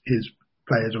his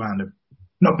players around him.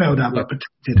 Not bailed out, but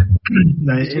protected.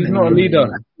 He's not a leader.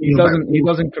 He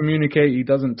doesn't communicate. He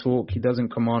doesn't talk. He doesn't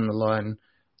command the line.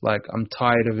 Like, I'm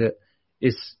tired of it.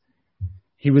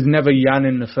 He was never Jan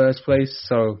in the first place,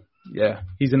 so yeah,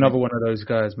 he's another one of those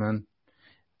guys, man.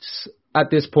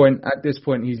 At this point,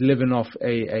 he's living off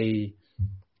a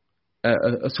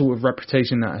sort of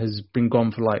reputation that has been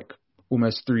gone for like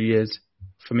almost 3 years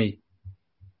for me.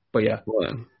 But yeah,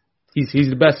 he's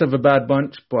the best of a bad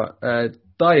bunch. But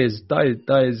Dyer's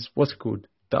what's it called?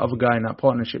 The other guy in that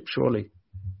partnership, surely.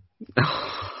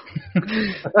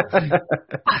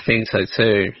 I think so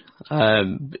too.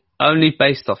 Only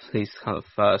based off his kind of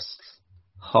first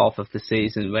half of the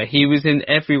season where he was in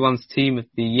everyone's team of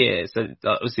the year, so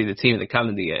obviously the team of the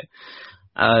calendar year.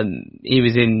 He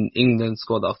was in England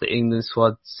squad after England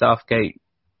squad. Southgate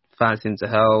fancied him to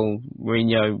hell.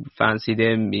 Mourinho fancied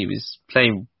him. He was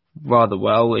playing rather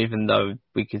well, even though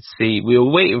we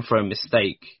were waiting for a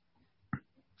mistake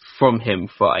from him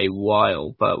for a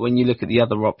while. But when you look at the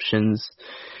other options,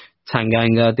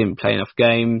 Tanganga didn't play enough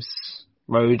games.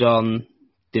 Rodon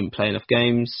didn't play enough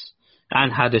games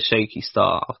and had a shaky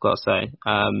start, I've got to say.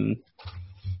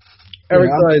 Eric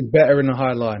Dyer is better in the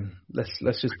high line. Let's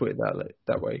just put it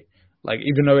that way. Like,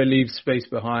 even though it leaves space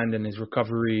behind and his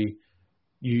recovery,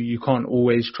 you can't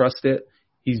always trust it.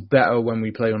 He's better when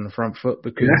we play on the front foot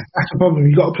because that's the problem.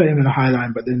 You got to play him in the high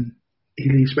line, but then he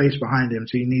leaves space behind him,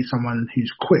 so you need someone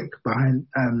who's quick behind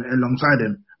alongside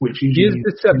him. Which usually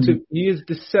he is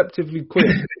deceptively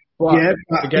quick. But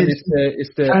again, it's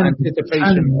the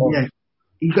anticipation.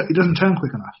 He doesn't turn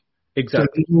quick enough. Exactly.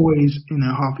 So he's always,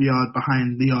 half a yard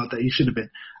behind the yard that he should have been.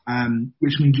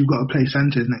 Which means you've got to play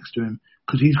Sanchez next to him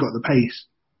because he's got the pace.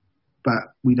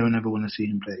 But we don't ever want to see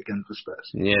him play again for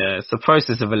Spurs. Yeah, it's a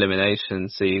process of elimination.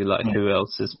 See, who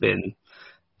else has been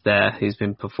there who's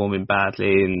been performing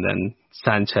badly, and then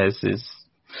Sanchez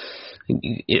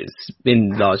it's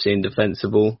been largely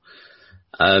indefensible.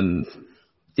 I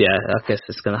guess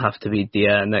it's going to have to be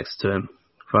Dier next to him.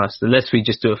 Christ, unless we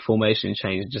just do a formation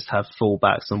change and just have full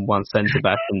backs and one centre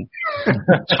back and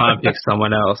try and pick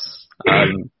someone else.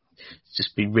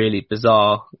 Just be really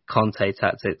bizarre Conte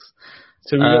tactics.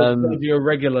 So we got your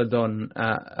regular Don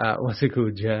at what's it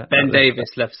called? Yeah, Ben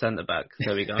Davis, left centre back.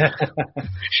 There we go.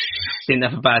 Didn't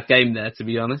have a bad game there, to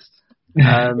be honest.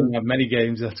 Didn't have many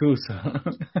games at all. So.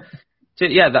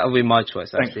 Yeah, that would be my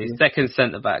choice actually. Second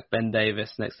centre back, Ben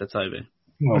Davis next to Toby.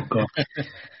 Oh God.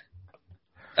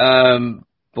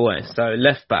 So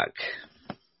left back.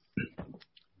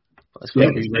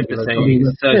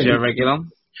 Sergio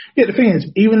Reguilon. Yeah, the thing is,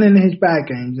 even in his bad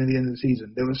games at the end of the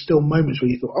season, there were still moments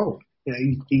where you thought, oh, you know,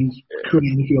 he's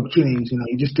creating a few opportunities. You know,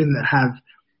 he just didn't have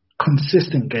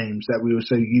consistent games that we were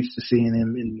so used to seeing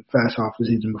him in the first half of the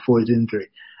season before his injury.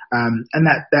 And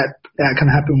that can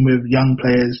happen with young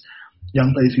players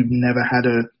who've never had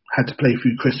to play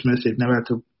through Christmas. They've never had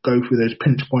to go through those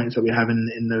pinch points that we have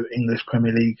in the English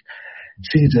Premier League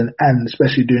season, and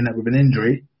especially doing that with an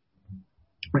injury.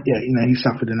 But yeah, you know, he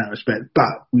suffered in that respect.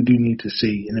 But we do need to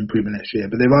see an improvement next year.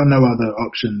 But there are no other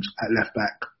options at left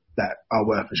back that are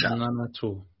worth a shot. None at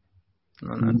all.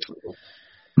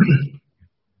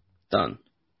 Done.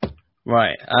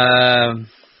 Right.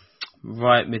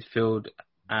 Right midfield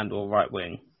and or right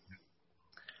wing.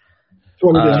 So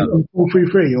what are we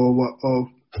doing? 4-3-3 or what? Or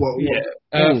what? Yeah.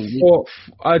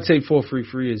 I'd say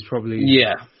 4-3-3 is probably.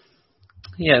 Yeah.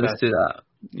 Yeah, let's do that.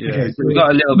 Yeah. Okay, so we've got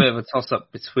a little bit of a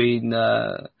toss-up between,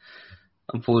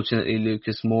 unfortunately,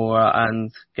 Lucas Moura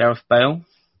and Gareth Bale.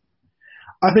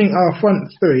 I think our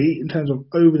front three, in terms of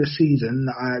over the season,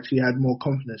 that I actually had more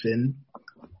confidence in,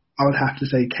 I would have to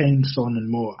say Kane, Son and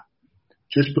Moura.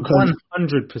 Just because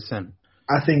 100%.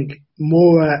 I think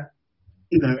Moura,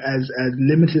 you know, as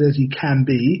limited as he can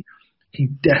be, he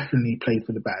definitely played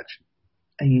for the badge.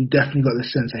 And you definitely got the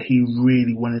sense that he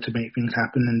really wanted to make things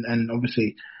happen. And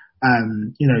obviously,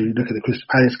 you know, you look at the Crystal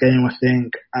Palace game, I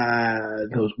think,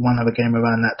 there was one other game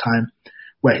around that time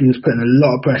where he was putting a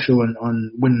lot of pressure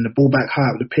on winning the ball back high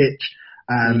up the pitch.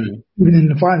 Even in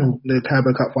the final, the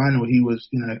Carabao Cup final, he was,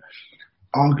 you know,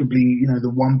 arguably, you know, the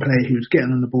one player who was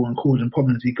getting on the ball and causing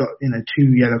problems. He got, you know,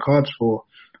 2 yellow cards for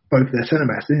both their centre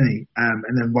backs, didn't he?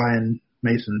 And then Ryan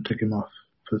Mason took him off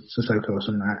for Sissoko or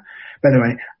something like that. But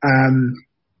anyway,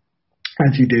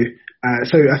 as you do.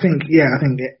 So I think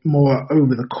more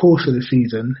over the course of the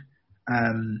season,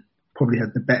 probably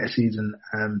had the better season.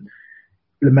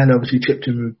 Lamella obviously chipped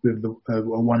in with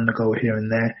one goal here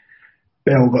and there.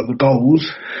 Bale got the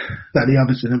goals that the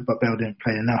others didn't, but Bale didn't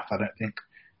play enough, I don't think.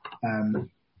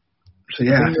 So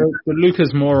yeah. The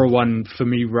Lucas Moura one for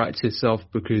me writes itself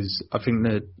because I think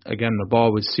that, again, the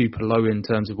bar was super low in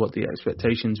terms of what the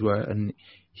expectations were, and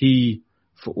he,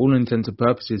 for all intents and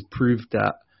purposes, proved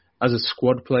that as a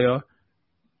squad player,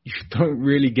 you don't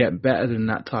really get better than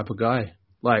that type of guy.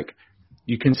 Like,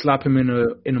 you can slap him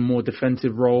in a more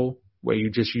defensive role where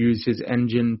you just use his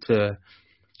engine to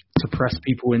press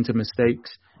people into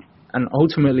mistakes. And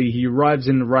ultimately, he arrives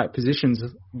in the right positions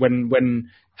when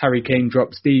Harry Kane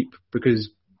drops deep, because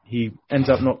he ends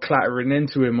up not clattering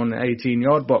into him on the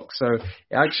 18-yard box. So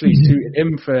it actually suited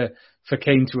him for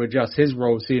Kane to adjust his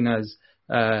role, seeing as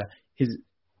his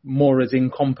Moura's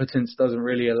incompetence doesn't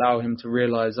really allow him to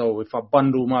realise, if I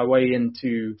bundle my way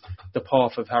into the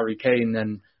path of Harry Kane,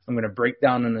 then I'm going to break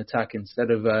down an attack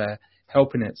instead of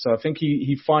helping it. So I think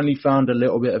he finally found a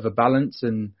little bit of a balance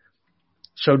and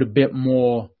showed a bit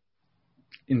more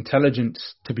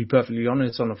intelligence, to be perfectly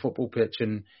honest, on a football pitch,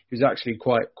 and he was actually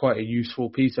quite a useful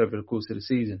piece over the course of the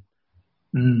season.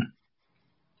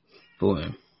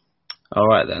 Boy. All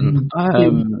right then.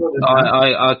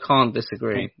 I can't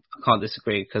disagree.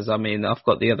 Because I mean, I've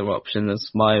got the other option as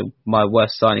my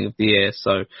worst signing of the year,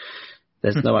 so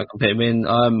there's no way I can put him in.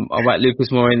 All right,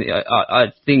 Lucas Moura in.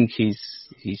 I think he's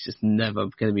just never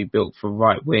going to be built for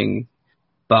right wing,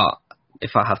 but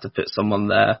if I have to put someone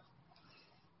there,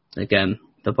 again,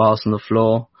 the bar's on the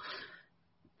floor.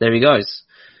 There he goes.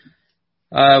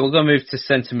 We're going to move to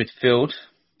centre midfield.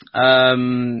 I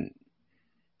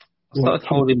started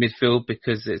holding midfield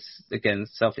because it's, again,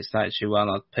 self-explanatory one.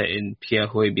 I'd put in Pierre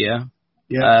Højbjerg.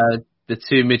 Yeah. The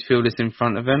 2 midfielders in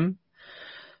front of him.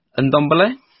 And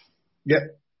Ndombele. Yep.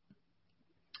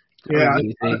 Yeah.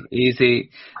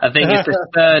 Easy. I think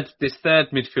it's this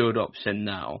third midfield option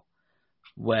now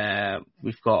where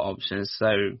we've got options.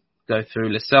 So go through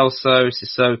Lo Celso,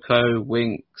 Sissoko,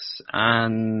 Winks,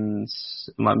 and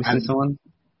am I missing someone?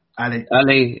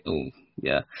 Ali. Oh,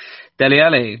 yeah. Dele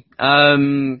Alli.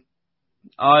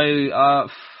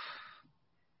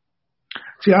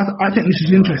 See, I think this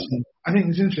is interesting. I think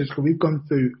it's interesting because we've gone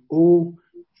through all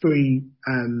 3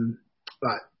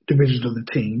 divisions of the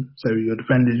team. So your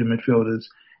defenders, your midfielders,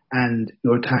 and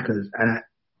your attackers. And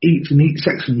in each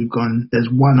section we've gone, there's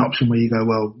one option where you go,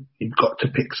 well, you've got to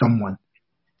pick someone.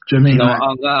 Do you know what I mean? No,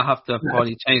 I'm gonna have to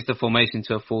probably change the formation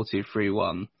to a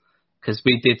 4-2-3-1 because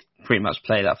we did pretty much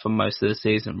play that for most of the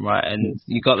season, right? And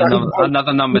you got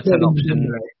another number 10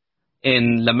 option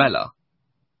in Lamela.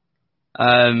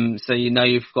 So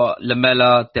you've got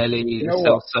Lamela, Dele,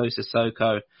 Celso,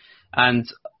 Sissoko,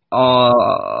 and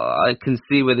I can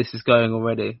see where this is going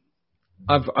already.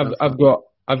 I've got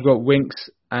Winks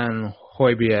and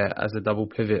Højbjerg as a double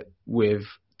pivot with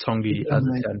Tongi as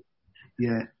a 10.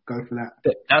 Yeah, go for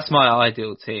that. That's my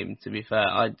ideal team, to be fair.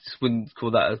 I just wouldn't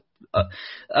call that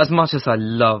as much as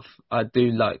I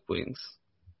do like Winks.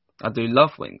 I do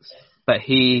love Winks, but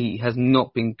he has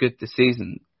not been good this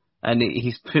season, and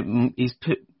he's put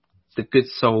the good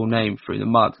soul name through the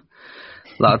mud.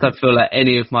 Like, I don't feel like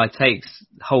any of my takes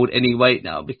hold any weight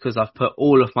now because I've put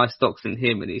all of my stocks in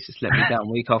him and he's just let me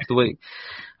down week after week.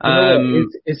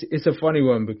 It's a funny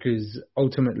one because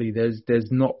ultimately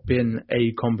there's not been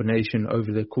a combination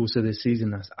over the course of the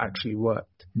season that's actually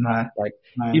worked. No.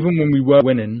 Even when we were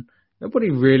winning,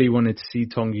 nobody really wanted to see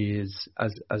Tongi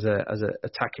as a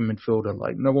attacking midfielder.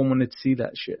 Like, no one wanted to see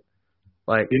that shit.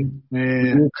 Like,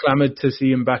 we all clamoured to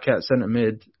see him back at centre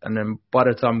mid, and then by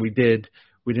the time we did,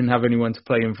 we didn't have anyone to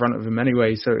play in front of him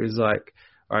anyway, so it was like,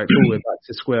 all right, cool, we're back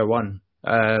to square one.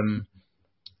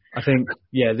 I think,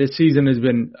 this season has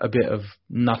been a bit of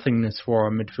nothingness for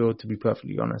our midfield, to be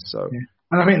perfectly honest. So,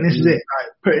 and I think this is it.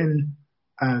 Like,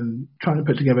 trying to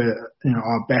put together,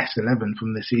 our best 11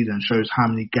 from this season shows how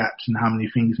many gaps and how many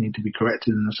things need to be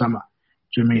corrected in the summer.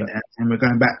 Do you know what I mean? Yeah. And we're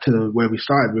going back to where we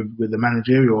started with the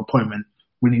managerial appointment.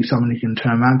 We need someone who can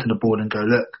turn around to the board and go,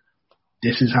 look,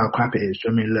 this is how crap it is.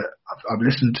 I mean, look, I've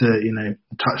listened to, the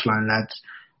Touchline lads.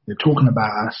 They're talking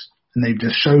about us, and they've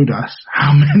just showed us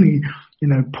how many,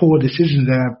 poor decisions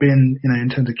there have been, in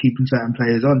terms of keeping certain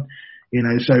players on.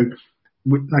 So,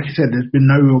 like you said, there's been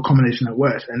no real combination that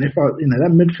works. And if that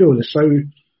midfield is so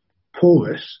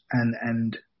porous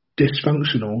and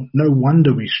dysfunctional, no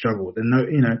wonder we struggled. And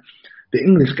the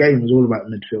English game is all about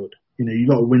midfield. You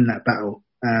got to win that battle,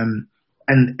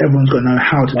 and everyone's got to know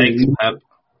how to do it.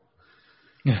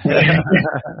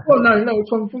 Well, no,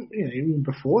 from even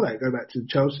before that, go back to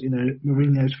Chelsea,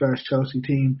 Mourinho's first Chelsea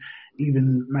team,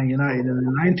 even Man United in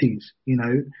the 90s,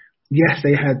 yes,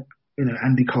 they had,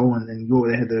 Andy Cole and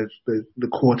York, they had the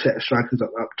quartet of strikers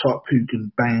up top who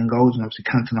can bang goals, and obviously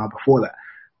Cantona before that.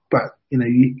 But,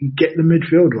 you get the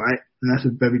midfield right, and that's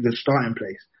a very good starting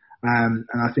place. And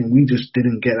I think we just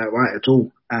didn't get that right at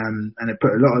all. And it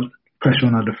put a lot of pressure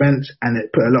on our defence, and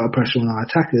it put a lot of pressure on our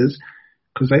attackers,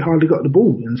 because they hardly got the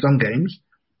ball in some games.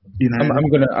 I'm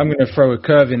gonna throw a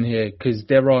curve in here because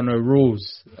there are no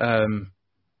rules.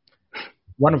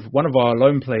 One of our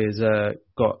loan players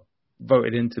got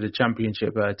voted into the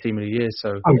championship team of the year.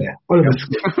 So Oliver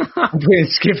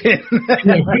Skip in.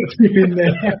 Skip in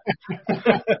there.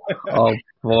 Oh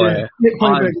boy,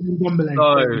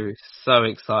 I'm so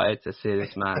excited to see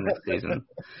this man this season.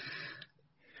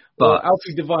 But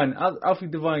Alfie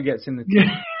Devine gets in the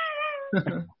team.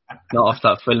 Not after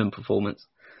that Fulham performance.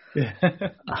 Yeah.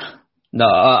 No,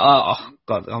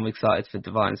 God, I'm excited for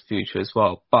Divine's future as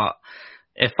well. But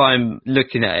if I'm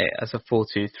looking at it as a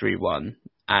 4-2-3-1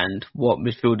 and what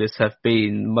midfielders have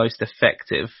been most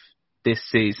effective this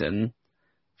season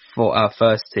for our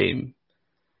first team,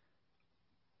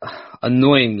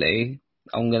 annoyingly,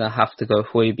 I'm going to have to go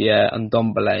Højbjerg and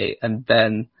Ndombele and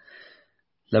then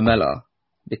Lamela,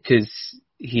 because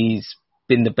he's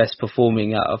been the best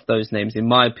performing out of those names, in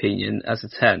my opinion, as a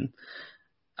 10.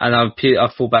 And I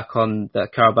fall back on the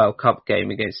Carabao Cup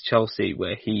game against Chelsea,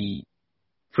 where he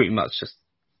pretty much just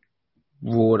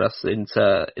roared us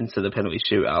into the penalty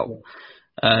shootout.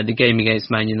 The game against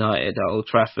Man United at Old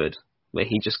Trafford, where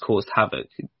he just caused havoc.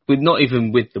 Not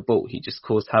even with the ball, he just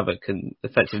caused havoc and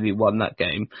effectively won that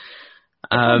game.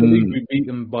 I believe we beat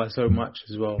them by so much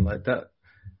as well. Like that,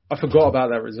 I forgot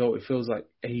about that result. It feels like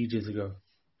ages ago.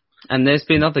 And there's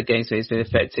been other games where he's been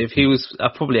effective. He was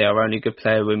probably our only good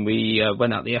player when we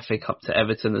went out the FA Cup to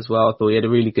Everton as well. I thought he had a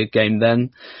really good game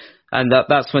then. And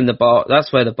that's where the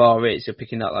bar is. You're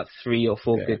picking up like 3 or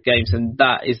 4 good games, and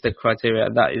that is the criteria.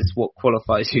 That is what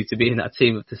qualifies you to be in that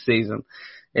team of the season.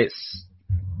 It's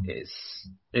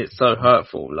so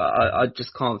hurtful. Like I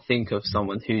just can't think of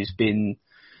someone who's been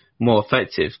more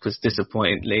effective, because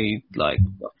disappointingly, like,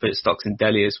 I put stocks in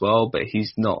Dele as well, but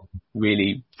he's not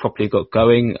really properly got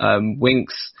going.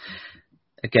 Winks,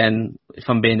 again, if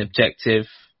I'm being objective,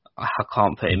 I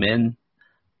can't put him in.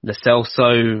 Lo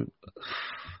Celso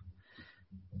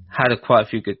had quite a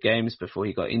few good games before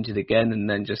he got injured again, and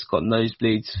then just got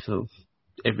nosebleeds for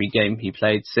every game he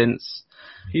played since.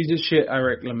 He's a shit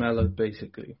Eric Lamela,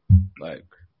 basically. Like,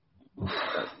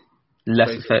 less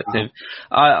effective.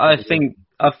 I think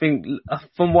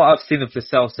from what I've seen of Lo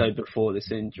Celso before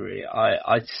this injury,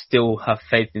 I still have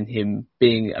faith in him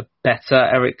being a better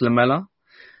Eric Lamela.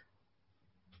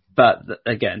 But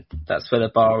again, that's where the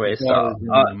bar is.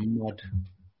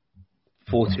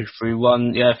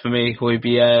 4-2-3-1. Yeah, for me,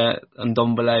 Højbjerg,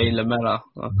 Ndombele, Lamela.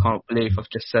 I can't believe I've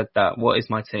just said that. What is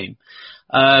my team?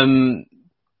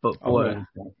 But boy,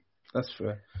 that's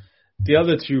fair. The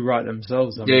other two write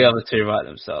themselves. The other two write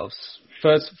themselves.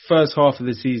 First half of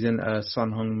the season,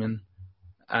 Son Heung-min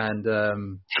and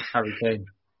Harry Kane.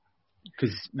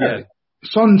 Because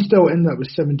Son still ended up with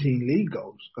 17 league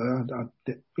goals. But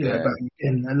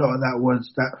again, a lot of that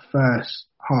was that first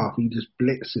half. He just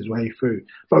blitzed his way through.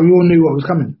 But we all knew what was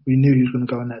coming. We knew he was going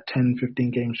to go on that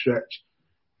 10-15 game stretch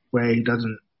where he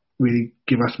doesn't really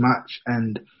give us much.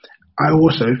 And I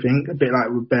also think, a bit like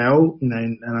with Bale, and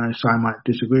I know Simon might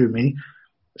disagree with me,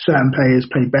 certain players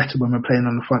play better when we're playing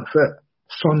on the front foot.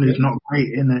 Son is not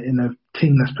great in a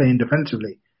team that's playing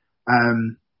defensively.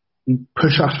 He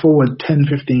push us forward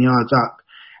 10-15 yards up,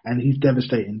 and he's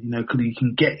devastating. Because he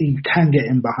can get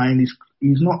in behind.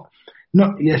 He's not.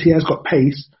 Yes, he has got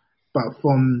pace, but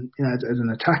from as an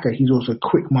attacker, he's also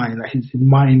quick-minded. Like his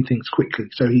mind thinks quickly,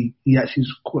 so he actually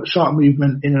has quite sharp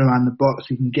movement in and around the box.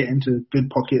 He can get into good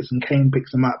pockets, and Kane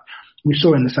picks him up. We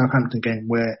saw in the Southampton game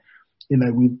where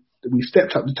we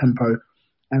stepped up the tempo,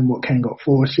 and Kane got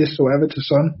 4 assists or whatever to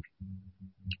Son,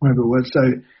 whatever it was.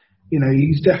 So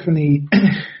he's definitely.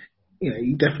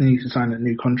 He definitely needs to sign a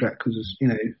new contract because,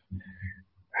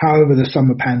 however the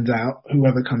summer pans out,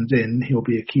 whoever comes in, he'll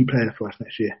be a key player for us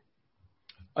next year.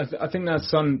 I think that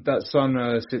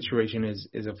Son situation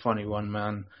is a funny one,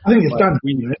 man. I think it's done.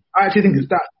 I actually think it's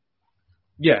done.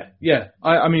 Yeah.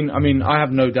 I mean, I have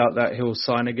no doubt that he'll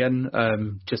sign again.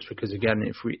 Just because, again,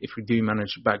 if we do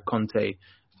manage to bag Conte,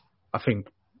 I think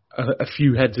a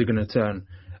few heads are going to turn.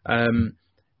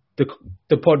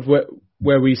 The pod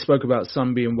where we spoke about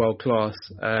Son being world class,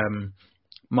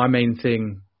 my main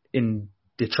thing in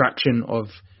detraction of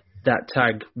that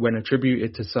tag when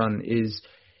attributed to Son is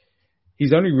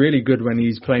he's only really good when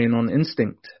he's playing on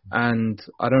instinct, and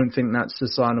I don't think that's the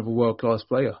sign of a world class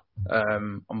player.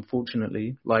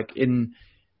 Unfortunately, like in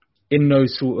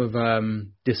those sort of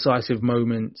decisive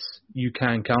moments, you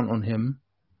can count on him,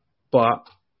 but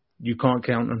you can't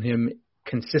count on him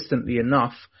consistently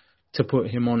enough to put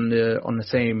him on the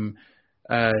same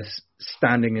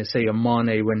standing as, say, a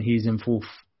Mane when he's in full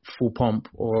pump,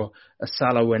 or a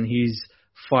Salah when he's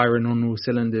firing on all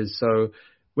cylinders. So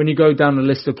when you go down the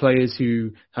list of players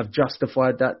who have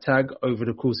justified that tag over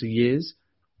the course of years,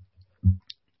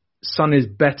 Son is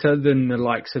better than the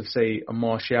likes of, say, a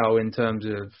Martial in terms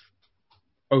of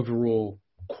overall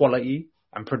quality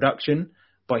and production,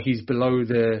 but he's below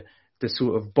the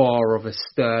sort of bar of a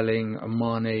Sterling, a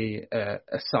Mane, a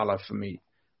Salah for me.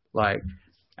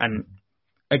 And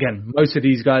again, most of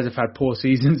these guys have had poor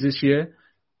seasons this year,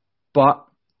 but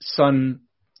Son,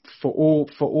 for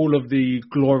all of the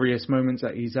glorious moments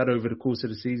that he's had over the course of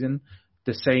the season,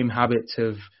 the same habits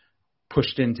have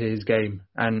pushed into his game.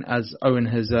 And as Owen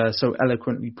has so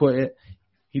eloquently put it,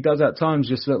 he does at times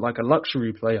just look like a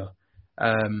luxury player.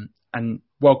 And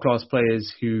world-class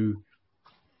players who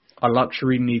are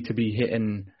luxury need to be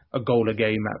hitting a goal a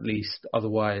game at least.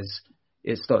 Otherwise,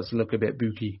 it starts to look a bit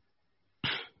booky.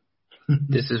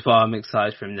 This is why I'm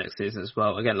excited for him next season as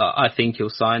well. Again, I think he'll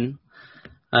sign,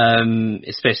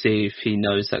 especially if he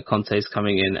knows that Conte is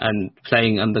coming in, and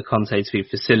playing under Conte to be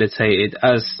facilitated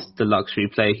as the luxury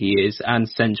player he is, and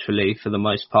centrally for the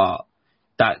most part.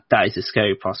 That is a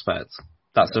scary prospect.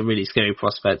 That's a really scary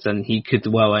prospect, and he could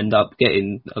well end up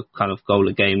getting a kind of goal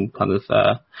a game kind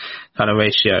of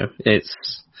ratio. It's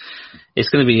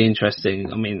going to be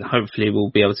interesting. I mean, hopefully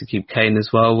we'll be able to keep Kane as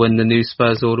well when the new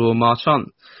Spurs order will march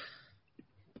on.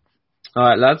 All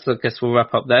right, lads, I guess we'll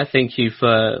wrap up there. Thank you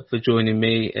for joining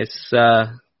me. It's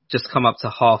just come up to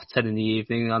 10:30 in the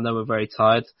evening. I know we're very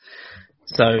tired,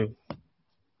 so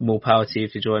more power to you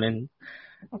for joining.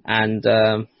 And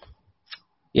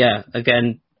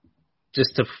again,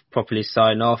 just to properly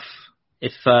sign off,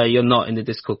 if you're not in the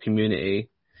Discord community,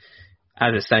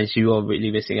 as it stands, you are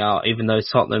really missing out. Even though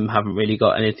Tottenham haven't really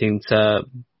got anything to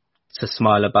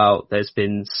smile about, there's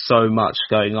been so much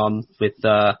going on with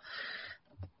the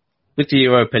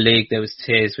Europa League. There was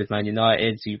tears with Man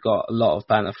United. You've got a lot of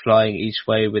banter flying each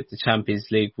way with the Champions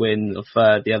League win of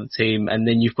the other team, and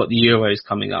then you've got the Euros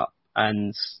coming up.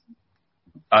 And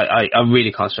I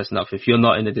really can't stress enough, if you're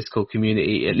not in the Discord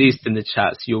community, at least in the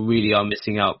chats, you really are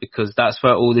missing out, because that's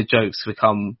where all the jokes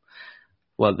become,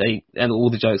 all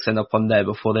the jokes end up on there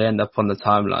before they end up on the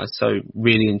timeline. So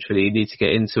really and truly, you need to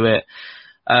get into it.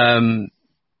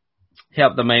 hit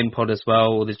up the main pod as well.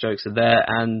 All the jokes are there,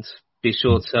 and be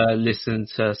sure to listen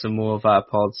to some more of our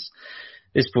pods.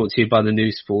 This is brought to you by the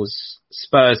New Sports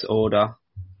Spurs Order.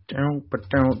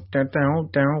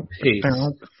 Peace.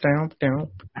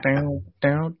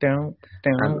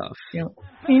 And love.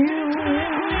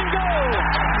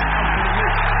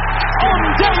 On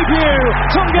debut,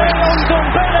 Tunge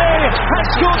Ndombele has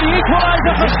scored the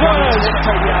equaliser for Spurs.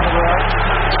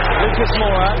 Lucas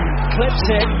Moura clips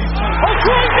it. Oh,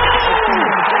 great goal!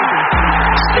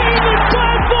 Stephen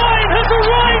Bergwijn has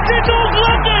arrived in North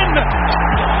London.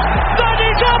 That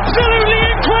is absolutely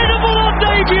incredible on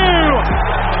debut.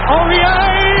 Oh,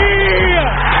 yeah!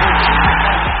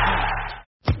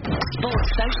 Sports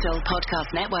Social Podcast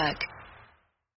Network.